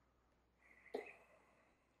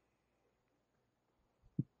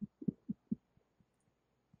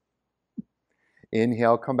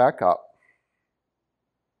 Inhale, come back up.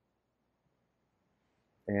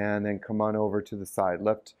 And then come on over to the side.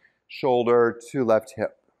 Left shoulder to left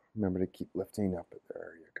hip. Remember to keep lifting up.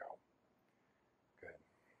 There you go. Good.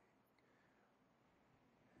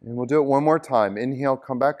 And we'll do it one more time. Inhale,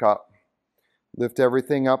 come back up. Lift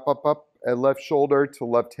everything up, up, up. At left shoulder to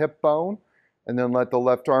left hip bone. And then let the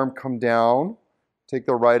left arm come down. Take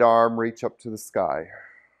the right arm, reach up to the sky.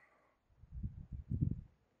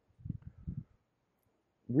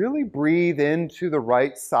 Really breathe into the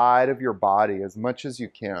right side of your body as much as you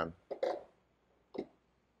can.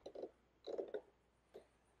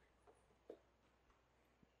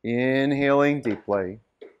 Inhaling deeply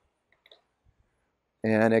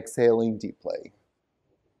and exhaling deeply.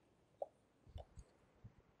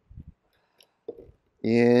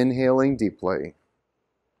 Inhaling deeply.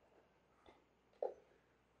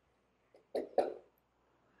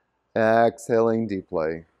 Exhaling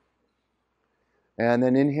deeply. And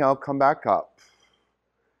then inhale, come back up.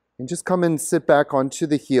 And just come and sit back onto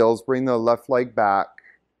the heels. Bring the left leg back.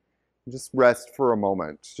 Just rest for a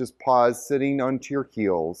moment. Just pause sitting onto your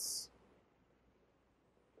heels.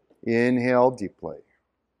 Inhale deeply.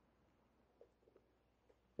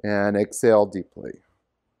 And exhale deeply.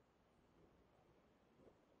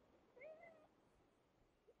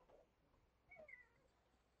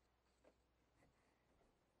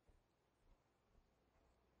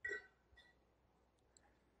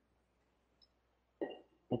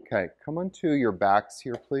 Okay, come onto your backs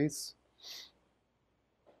here, please.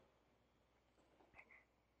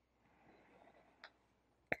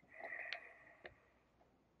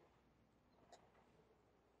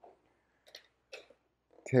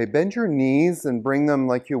 Okay, bend your knees and bring them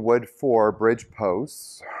like you would for bridge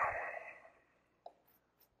pose.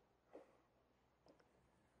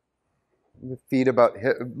 The feet about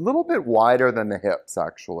a little bit wider than the hips,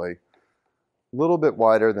 actually. A little bit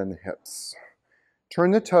wider than the hips.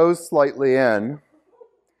 Turn the toes slightly in.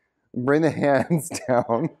 Bring the hands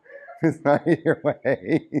down beside your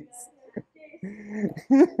waist.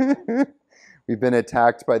 We've been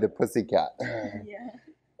attacked by the pussycat. Yeah.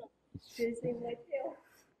 Chasing my tail.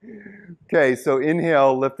 Okay, so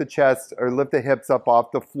inhale, lift the chest or lift the hips up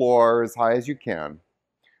off the floor as high as you can.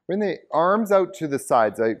 Bring the arms out to the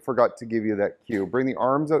sides. I forgot to give you that cue. Bring the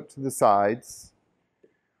arms out to the sides.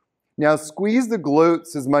 Now squeeze the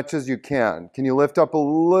glutes as much as you can. Can you lift up a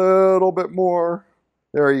little bit more?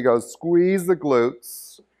 There you go. Squeeze the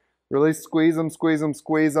glutes. Really squeeze them, squeeze them,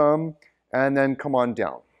 squeeze them. And then come on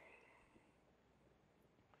down.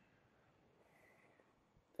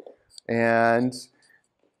 And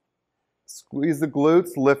squeeze the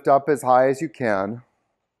glutes. Lift up as high as you can.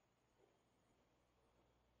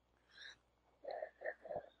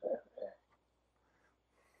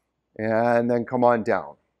 And then come on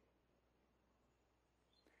down.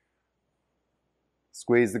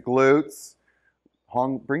 Squeeze the glutes.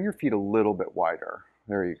 Bring your feet a little bit wider.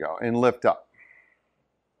 There you go. And lift up.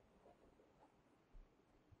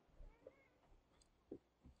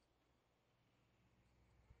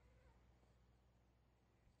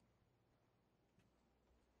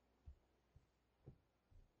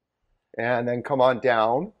 And then come on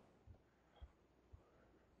down.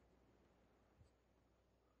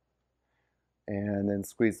 And then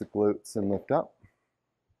squeeze the glutes and lift up.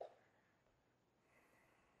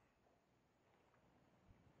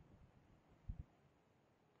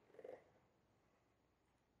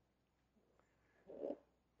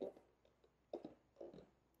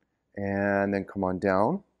 And then come on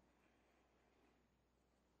down.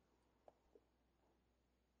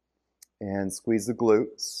 And squeeze the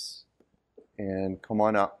glutes. And come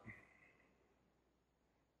on up.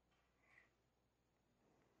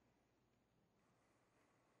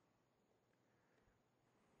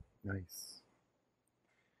 Nice.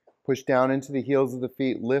 Push down into the heels of the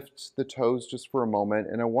feet. Lift the toes just for a moment.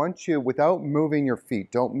 And I want you, without moving your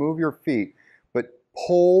feet, don't move your feet, but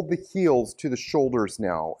pull the heels to the shoulders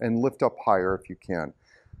now and lift up higher if you can.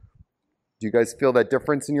 Do you guys feel that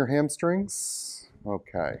difference in your hamstrings?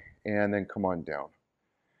 Okay. And then come on down.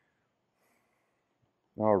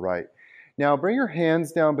 All right. Now bring your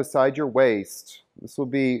hands down beside your waist. This will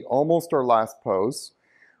be almost our last pose.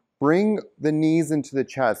 Bring the knees into the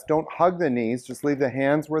chest. Don't hug the knees, just leave the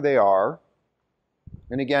hands where they are.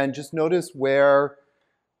 And again, just notice where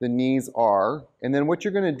the knees are. And then what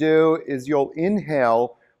you're going to do is you'll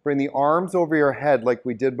inhale, bring the arms over your head like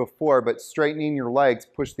we did before, but straightening your legs,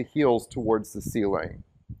 push the heels towards the ceiling.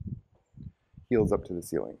 Heels up to the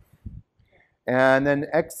ceiling. And then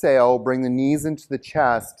exhale, bring the knees into the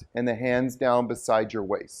chest and the hands down beside your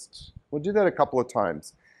waist. We'll do that a couple of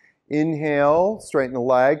times. Inhale, straighten the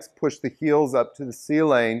legs, push the heels up to the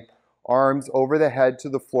ceiling, arms over the head to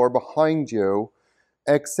the floor behind you.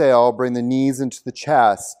 Exhale, bring the knees into the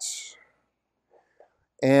chest.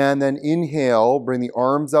 And then inhale, bring the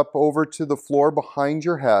arms up over to the floor behind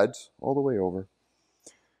your head, all the way over.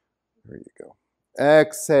 There you go.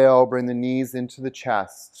 Exhale, bring the knees into the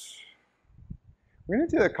chest. We're going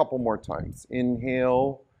to do it a couple more times.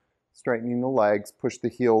 Inhale, straightening the legs, push the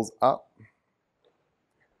heels up.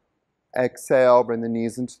 Exhale, bring the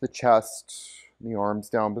knees into the chest, the arms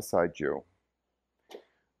down beside you.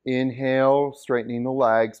 Inhale, straightening the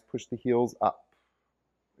legs, push the heels up.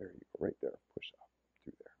 There you go, right there, push up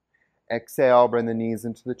through there. Exhale, bring the knees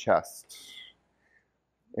into the chest.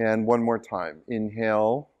 And one more time.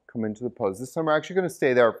 Inhale, come into the pose. This time we're actually going to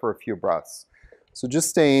stay there for a few breaths. So just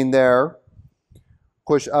staying there.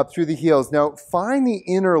 Push up through the heels. Now find the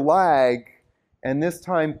inner leg and this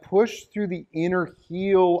time push through the inner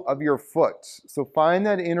heel of your foot. So find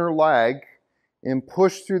that inner leg and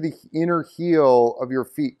push through the inner heel of your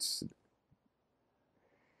feet.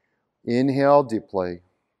 Inhale deeply.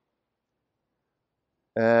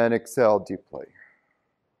 And exhale deeply.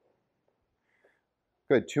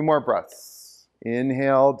 Good. 2 more breaths.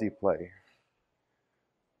 Inhale deeply.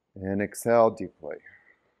 And exhale deeply.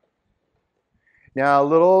 Now, a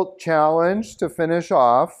little challenge to finish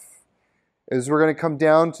off is we're going to come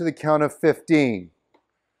down to the count of 15.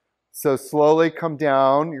 So slowly come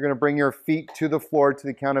down. You're going to bring your feet to the floor to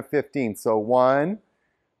the count of 15. So 1,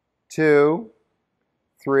 2,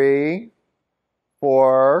 3,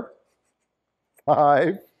 4,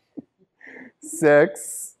 5,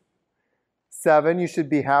 6, 7. You should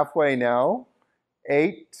be halfway now.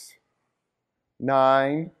 8,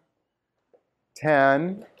 9,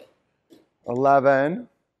 10, 11,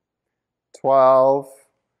 12,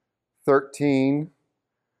 13,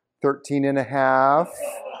 13 and a half,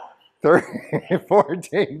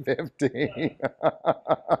 14, 15.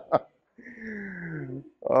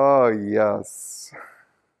 Oh, yes.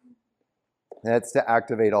 That's to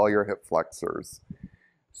activate all your hip flexors.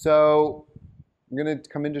 So you're going to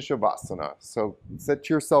come into Savasana. So set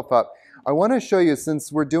yourself up. I want to show you,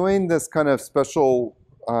 since we're doing this kind of special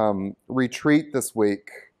retreat this week,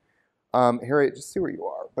 Harriet, just see where you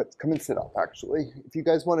are, but come and sit up, actually. If you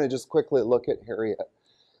guys want to just quickly look at Harriet.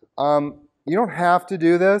 You don't have to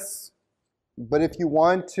do this, but if you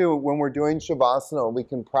want to, when we're doing Shavasana, we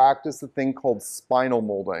can practice a thing called spinal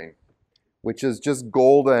molding, which is just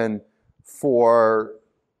golden for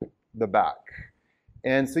the back.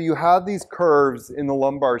 And so you have these curves in the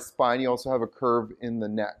lumbar spine. You also have a curve in the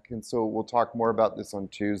neck. And so we'll talk more about this on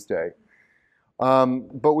Tuesday.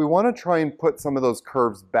 But we want to try and put some of those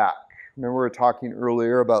curves back. Remember we were talking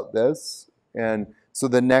earlier about this? And so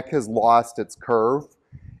the neck has lost its curve.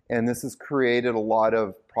 And this has created a lot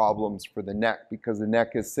of problems for the neck because the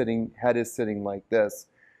neck is sitting, head is sitting like this.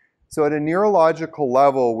 So at a neurological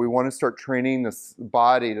level, we want to start training this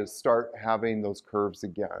body to start having those curves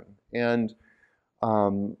again. And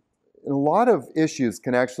a lot of issues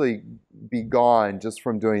can actually be gone just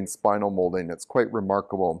from doing spinal molding. It's quite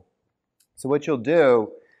remarkable. So what you'll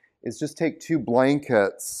do is just take 2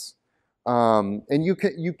 blankets, and you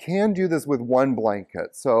can do this with 1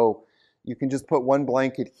 blanket. So you can just put 1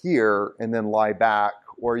 blanket here and then lie back,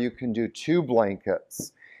 or you can do 2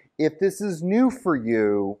 blankets. If this is new for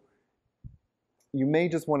you, you may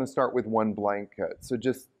just want to start with 1 blanket. So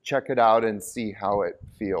just check it out and see how it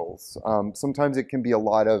feels. Sometimes it can be a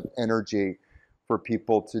lot of energy for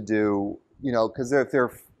people to do, because if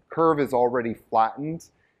their curve is already flattened,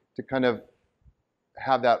 to kind of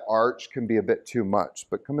have that arch can be a bit too much.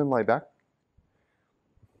 But come and lie back.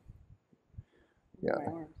 Yeah.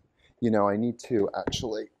 I need to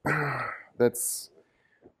actually. That's.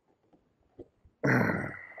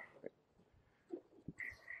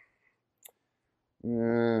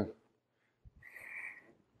 Eh,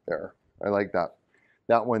 there. I like that.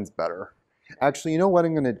 That one's better. Actually, you know what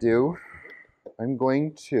I'm going to do? I'm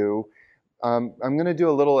going to do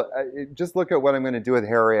a little, just look at what I'm going to do with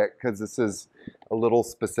Harriet because this is a little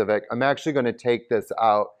specific. I'm actually going to take this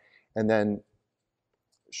out and then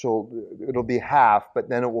it'll be half, but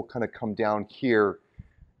then it will kind of come down here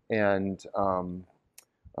and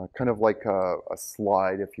kind of like a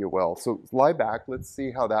slide, if you will. So lie back. Let's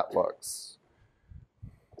see how that looks.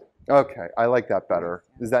 Okay, I like that better.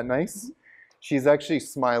 Is that nice? She's actually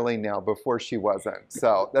smiling now. Before she wasn't.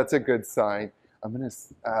 So that's a good sign. I'm going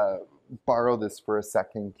to borrow this for a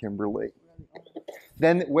second, Kimberly.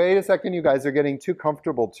 Then wait a second, you guys are getting too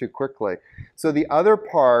comfortable too quickly. So the other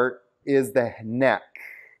part is the neck.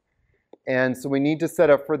 And so we need to set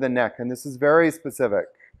up for the neck. And this is very specific.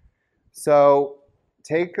 So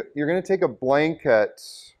you're going to take a blanket.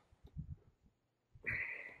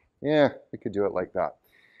 Yeah, we could do it like that.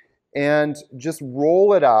 And just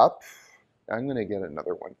roll it up. I'm going to get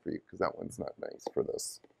another one for you because that one's not nice for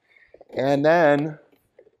this. And then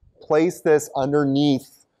place this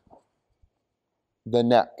underneath the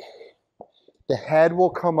neck. The head will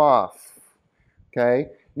come off. Okay?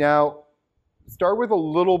 Now, start with a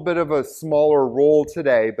little bit of a smaller roll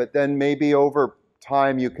today, but then maybe over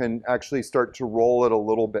time you can actually start to roll it a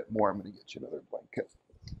little bit more. I'm going to get you another blanket.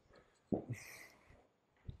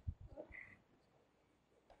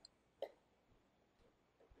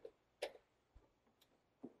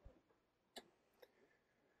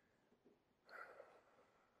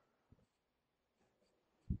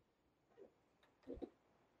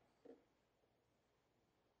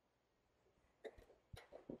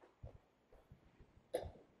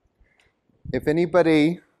 If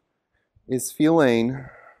anybody is feeling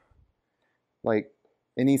like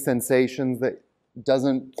any sensations that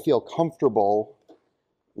doesn't feel comfortable,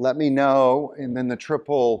 let me know, and then the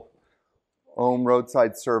triple Om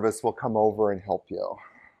roadside service will come over and help you.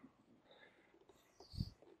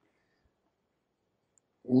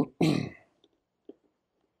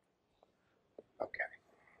 Okay.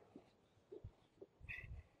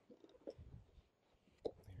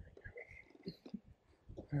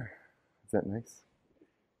 Is that nice?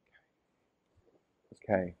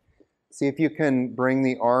 Okay. See if you can bring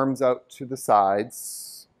the arms out to the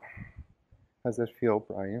sides. How's that feel,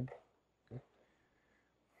 Brian?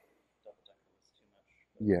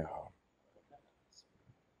 Yeah.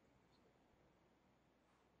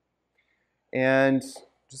 And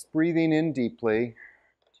just breathing in deeply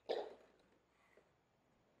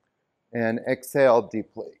and exhale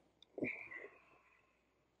deeply.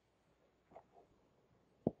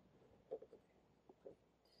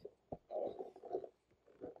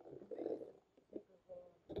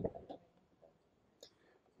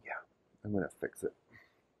 Yeah, I'm going to fix it.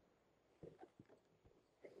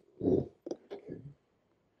 Okay. And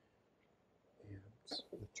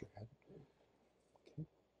lift your head. Okay.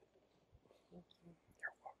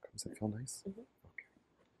 You're welcome. Does it feel nice?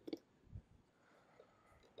 Okay.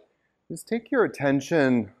 Just take your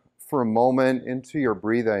attention for a moment into your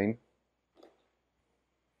breathing.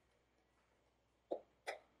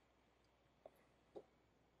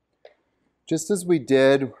 Just as we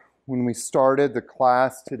did when we started the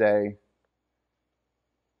class today,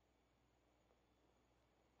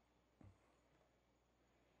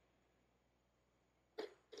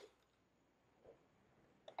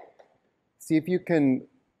 see if you can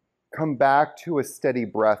come back to a steady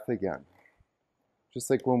breath again. Just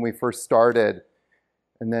like when we first started.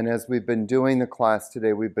 And then as we've been doing the class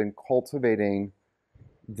today, we've been cultivating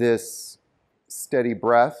this steady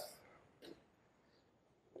breath.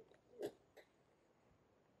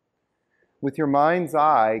 With your mind's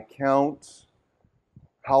eye, count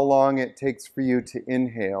how long it takes for you to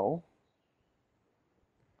inhale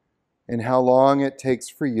and how long it takes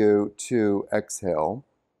for you to exhale.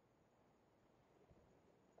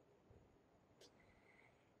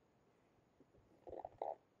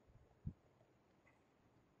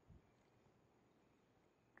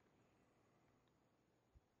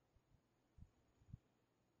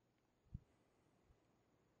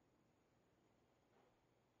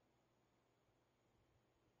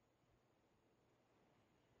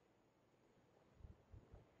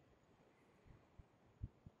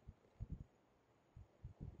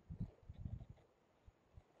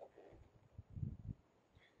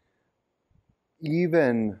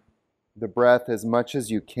 Even the breath as much as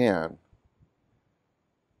you can.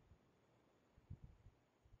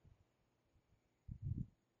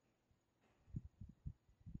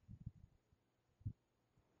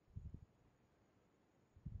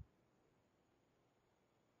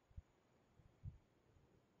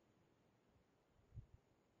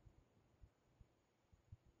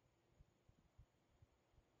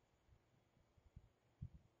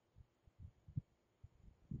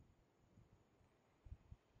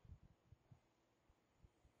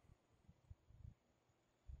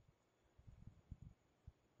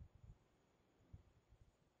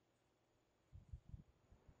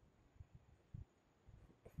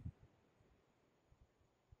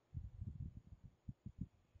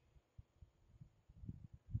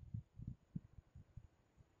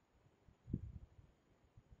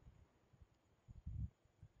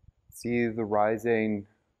 See the rising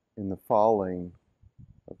and the falling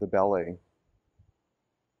of the belly.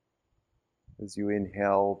 As you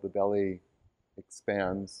inhale, the belly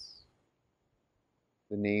expands.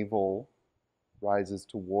 The navel rises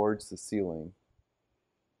towards the ceiling.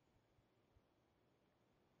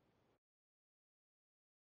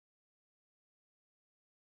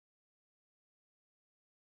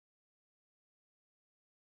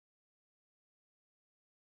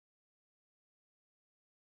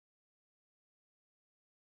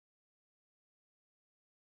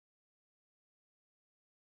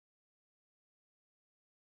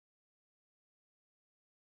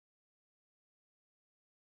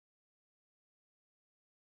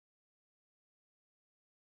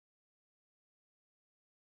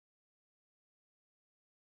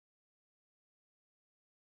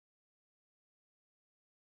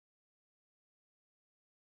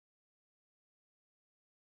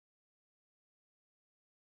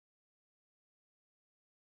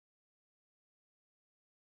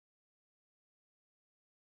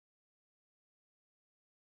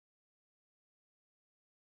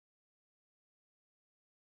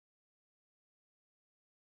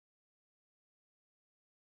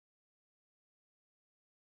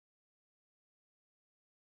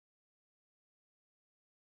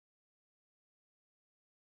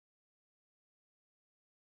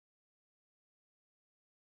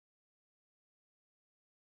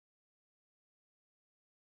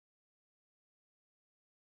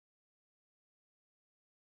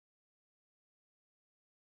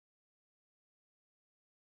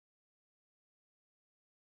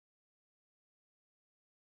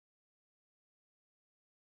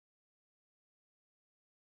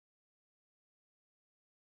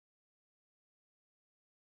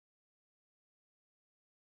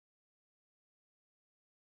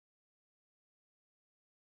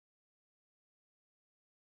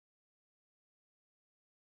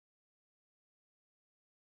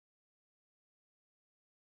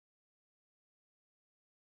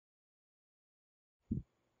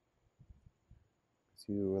 As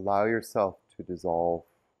you allow yourself to dissolve,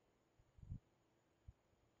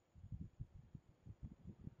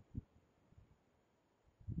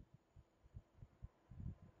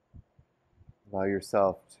 allow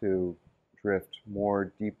yourself to drift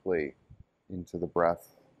more deeply into the breath.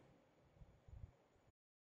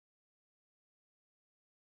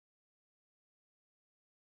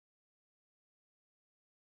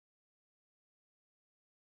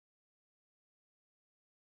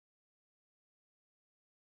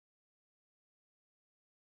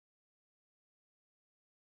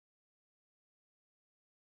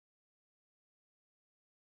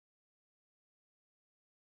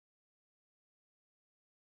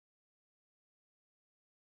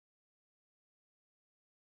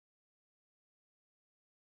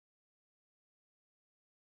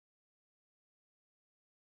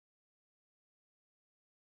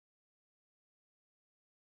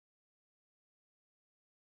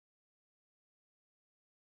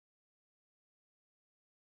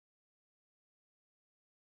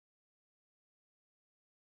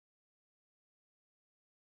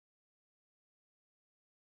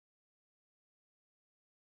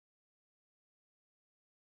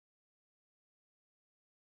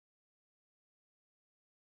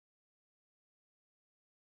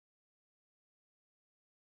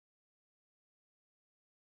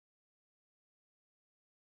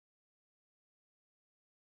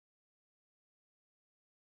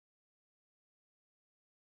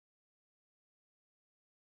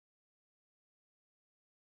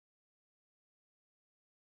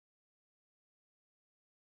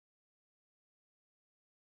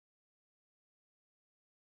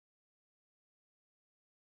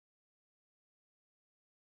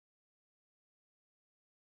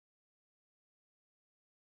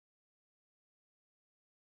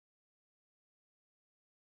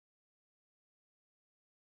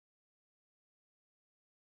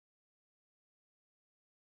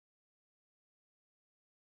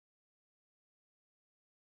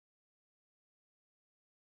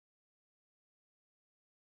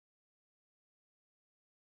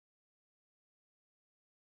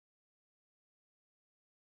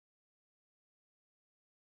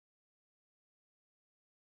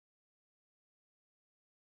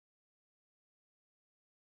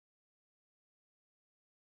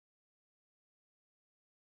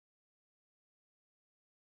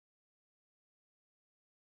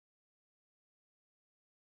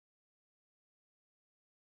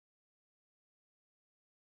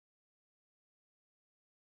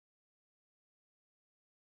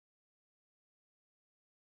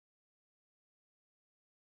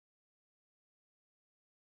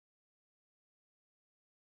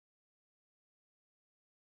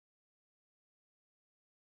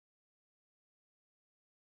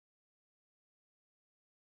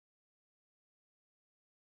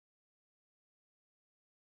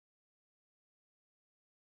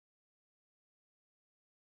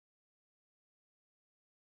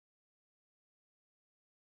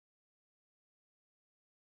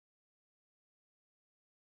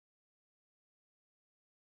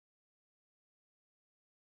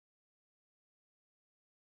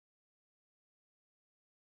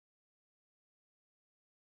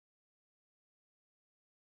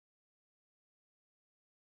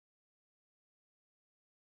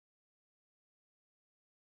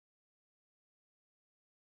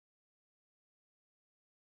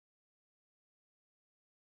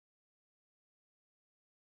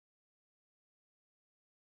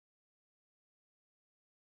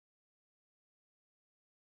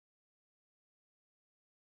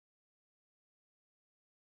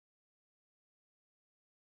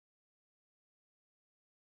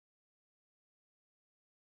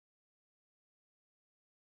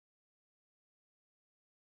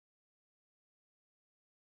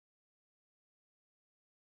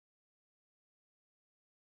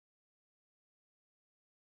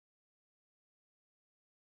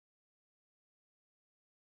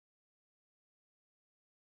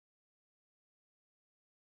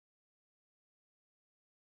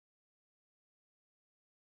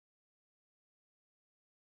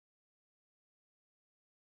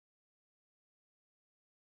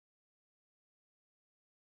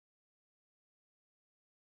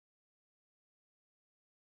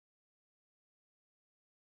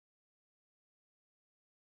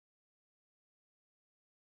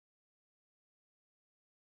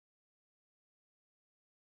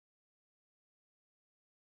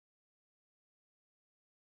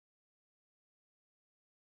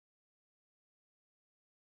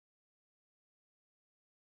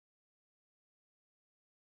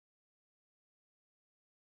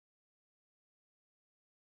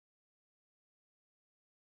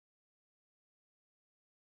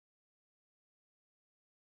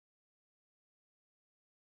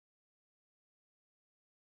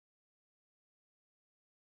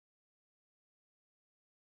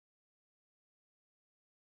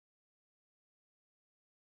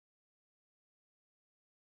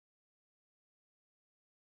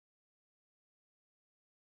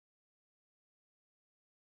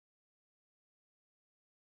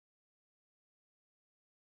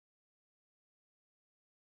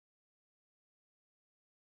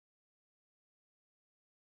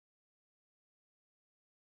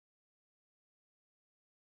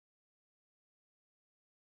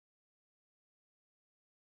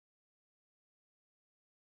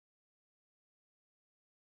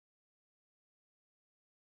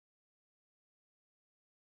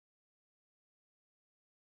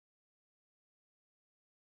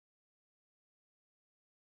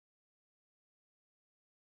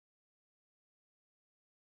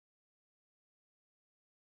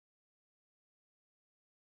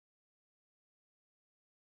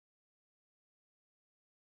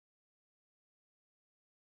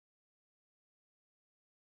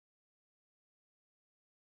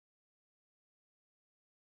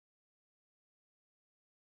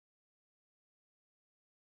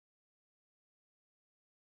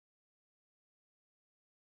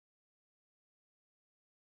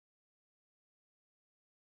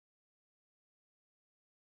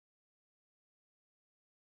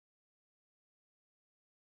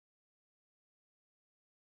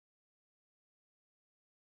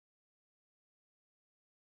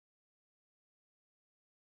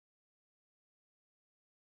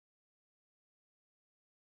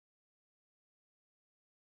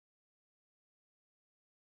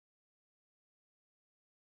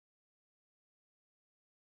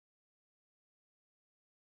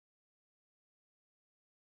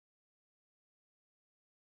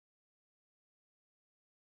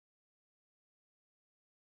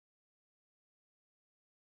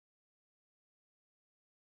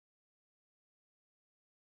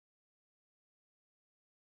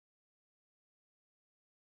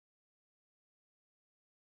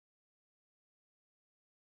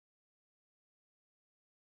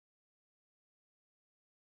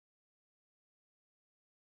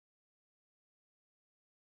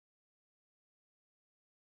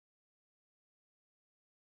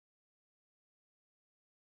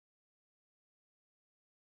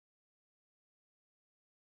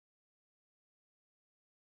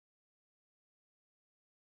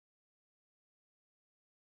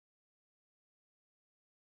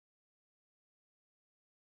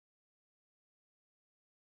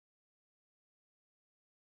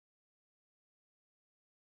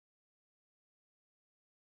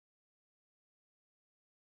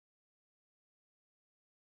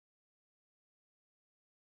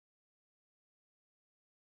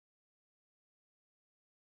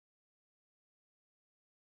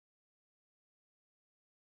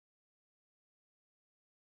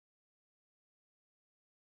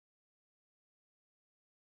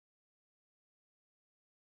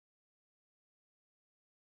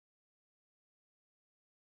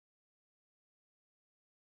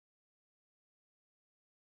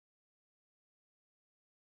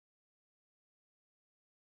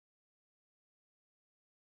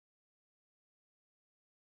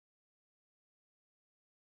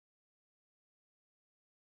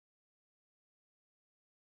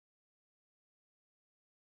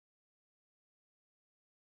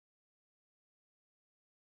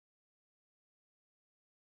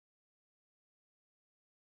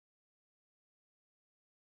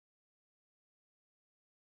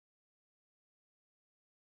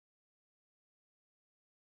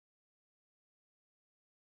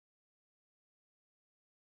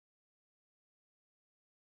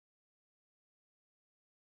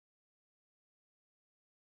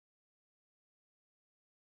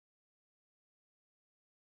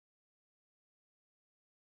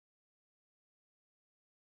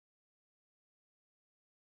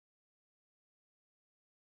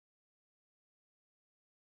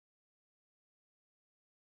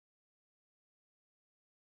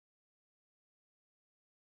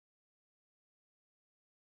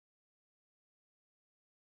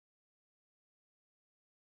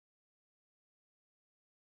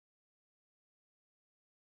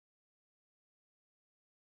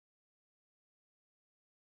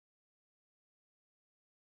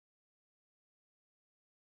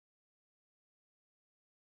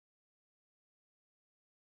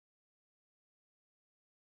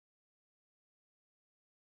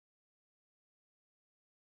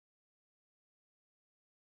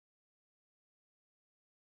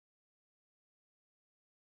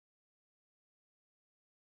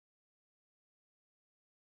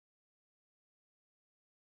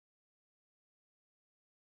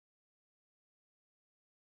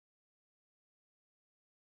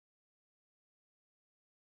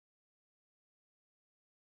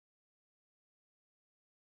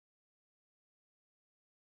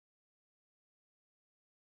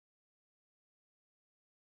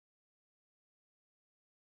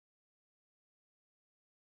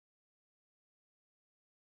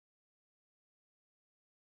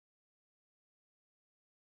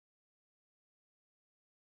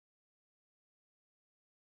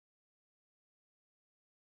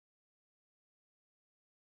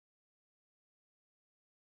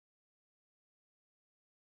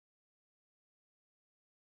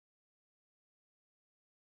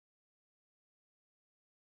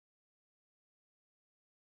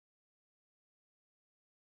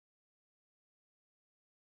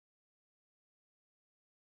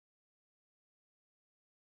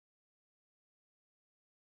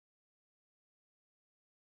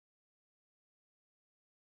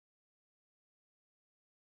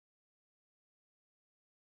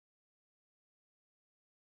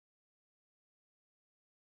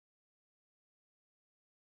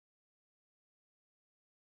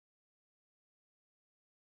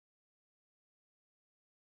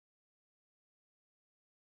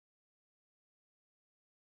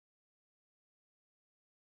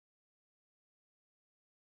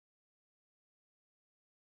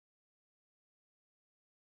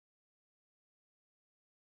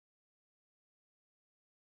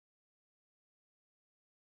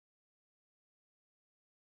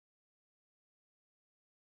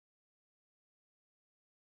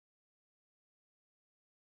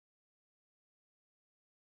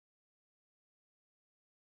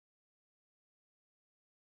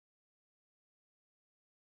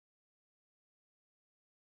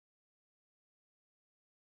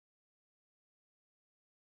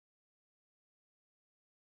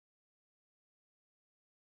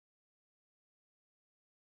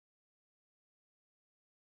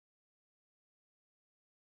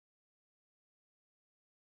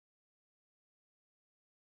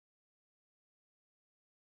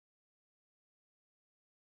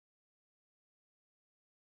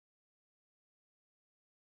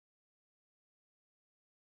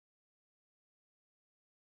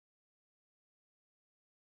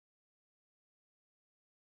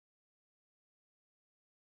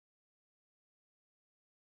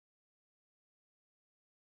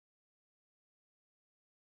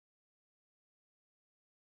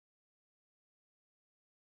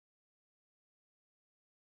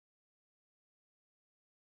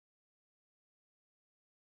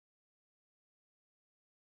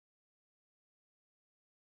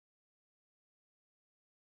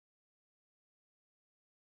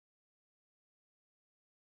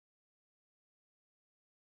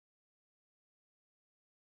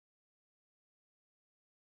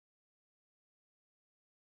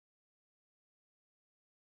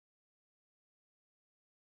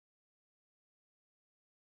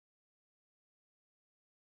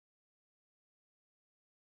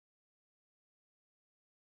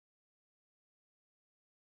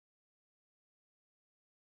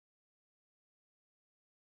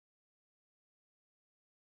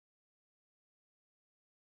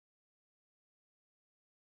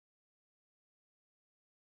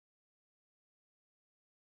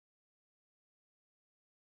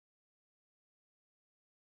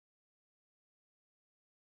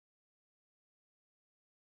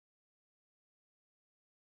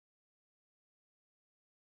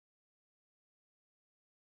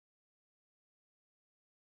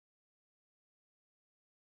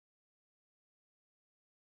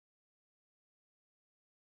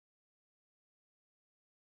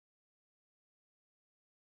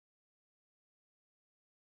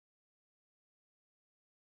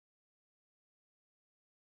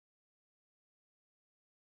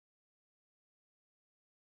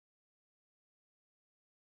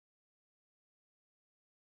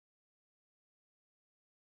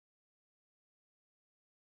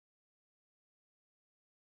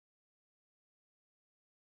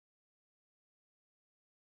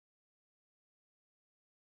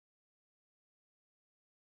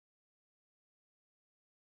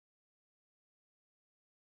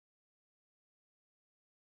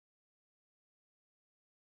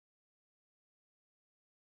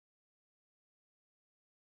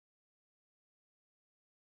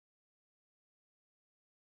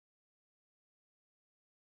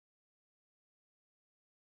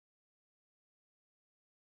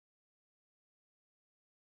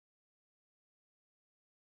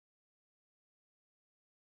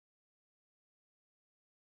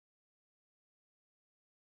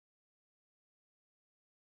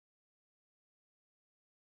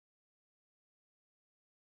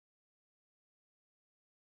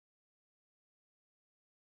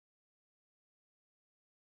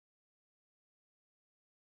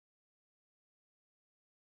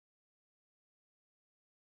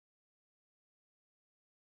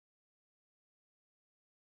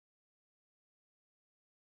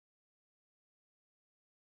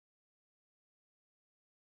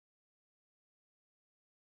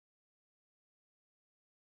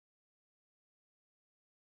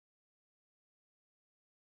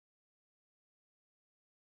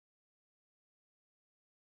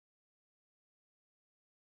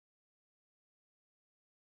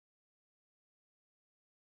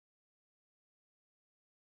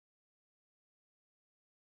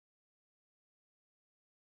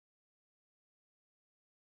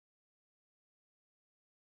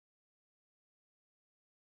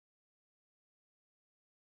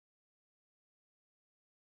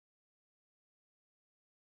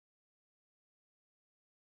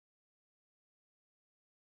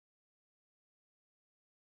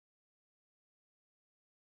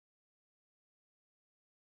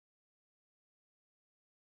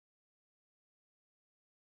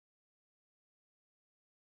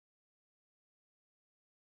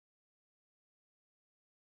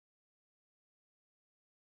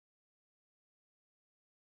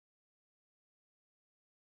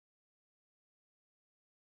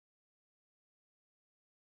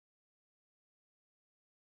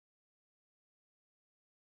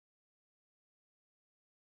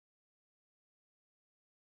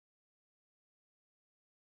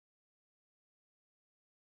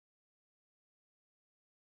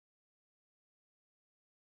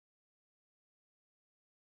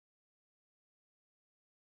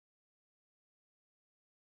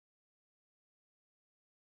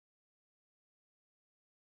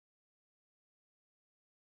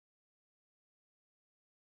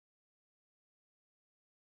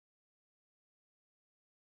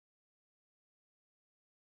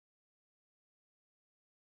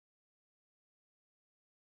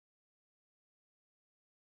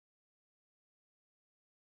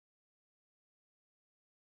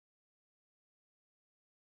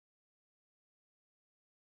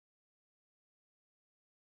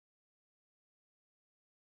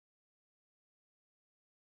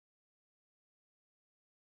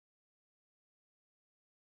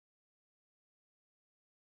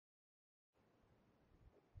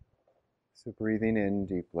 So breathing in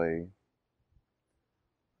deeply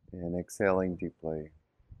and exhaling deeply.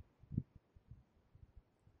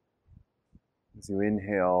 As you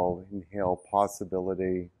inhale, inhale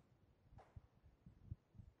possibility,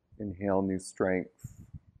 inhale new strength,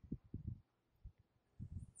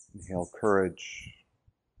 inhale courage,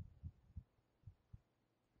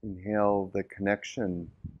 inhale the connection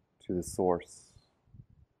to the source.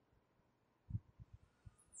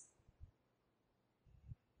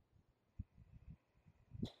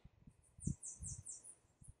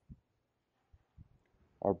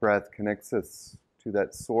 Our breath connects us to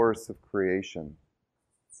that source of creation.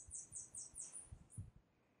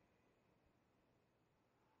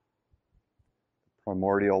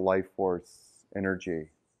 Primordial life force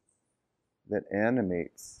energy that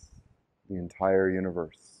animates the entire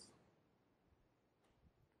universe.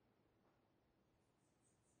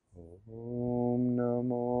 Om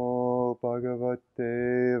Namo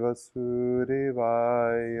Bhagavate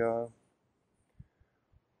Vasudevaya.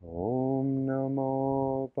 Om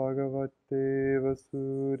Namo Bhagavate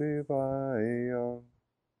Vasudevaya.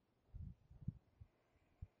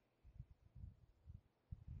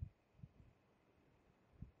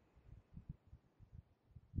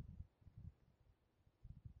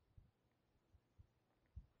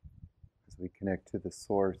 As we connect to the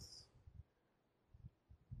source,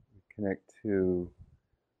 we connect to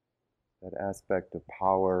that aspect of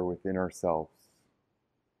power within ourselves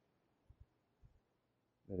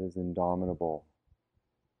that is indomitable,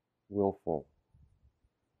 willful,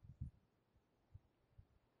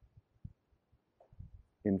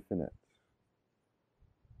 infinite.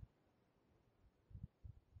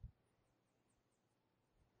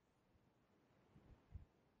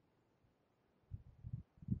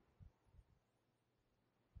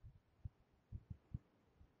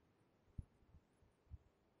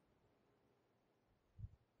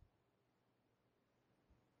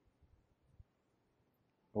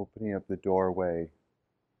 Opening up the doorway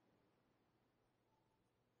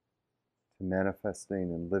to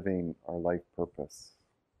manifesting and living our life purpose.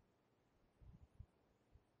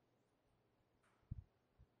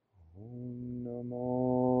 Om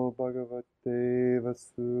Namo Bhagavate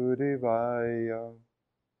Vasudevaya.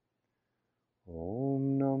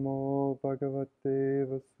 Om Namo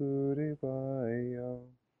Bhagavate Vasudevaya.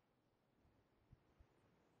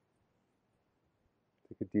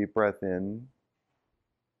 Take a deep breath in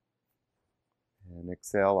and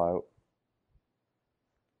exhale out.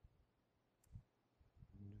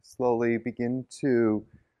 Slowly begin to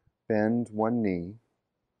bend one knee.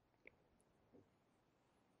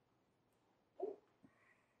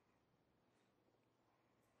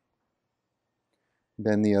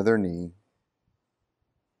 Bend the other knee.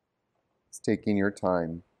 It's taking your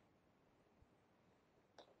time.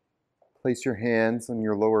 Place your hands on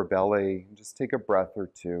your lower belly and just take a breath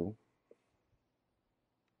or two.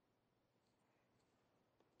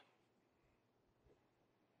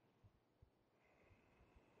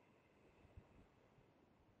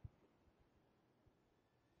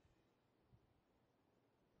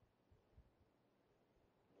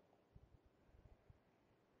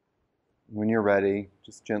 When you're ready,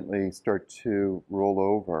 just gently start to roll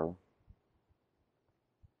over.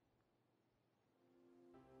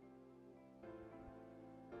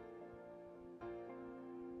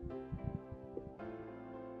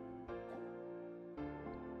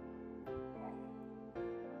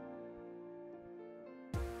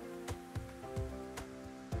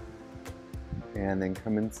 And then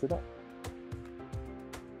come and sit up.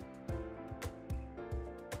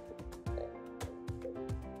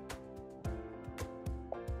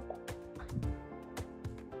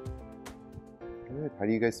 Good. How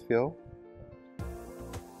do you guys feel?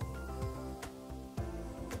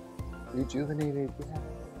 Rejuvenated, yeah.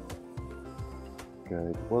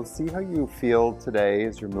 Good. Well, see how you feel today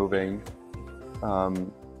as you're moving.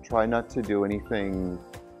 Try not to do anything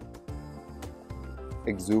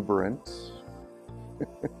exuberant.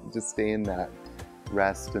 Just stay in that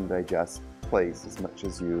rest and digest place as much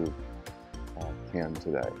as you can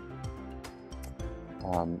today.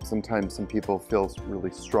 Sometimes some people feel really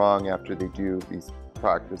strong after they do these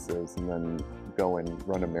practices and then go and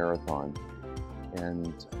run a marathon.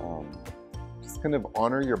 And just kind of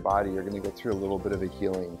honor your body. You're going to go through a little bit of a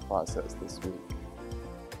healing process this week.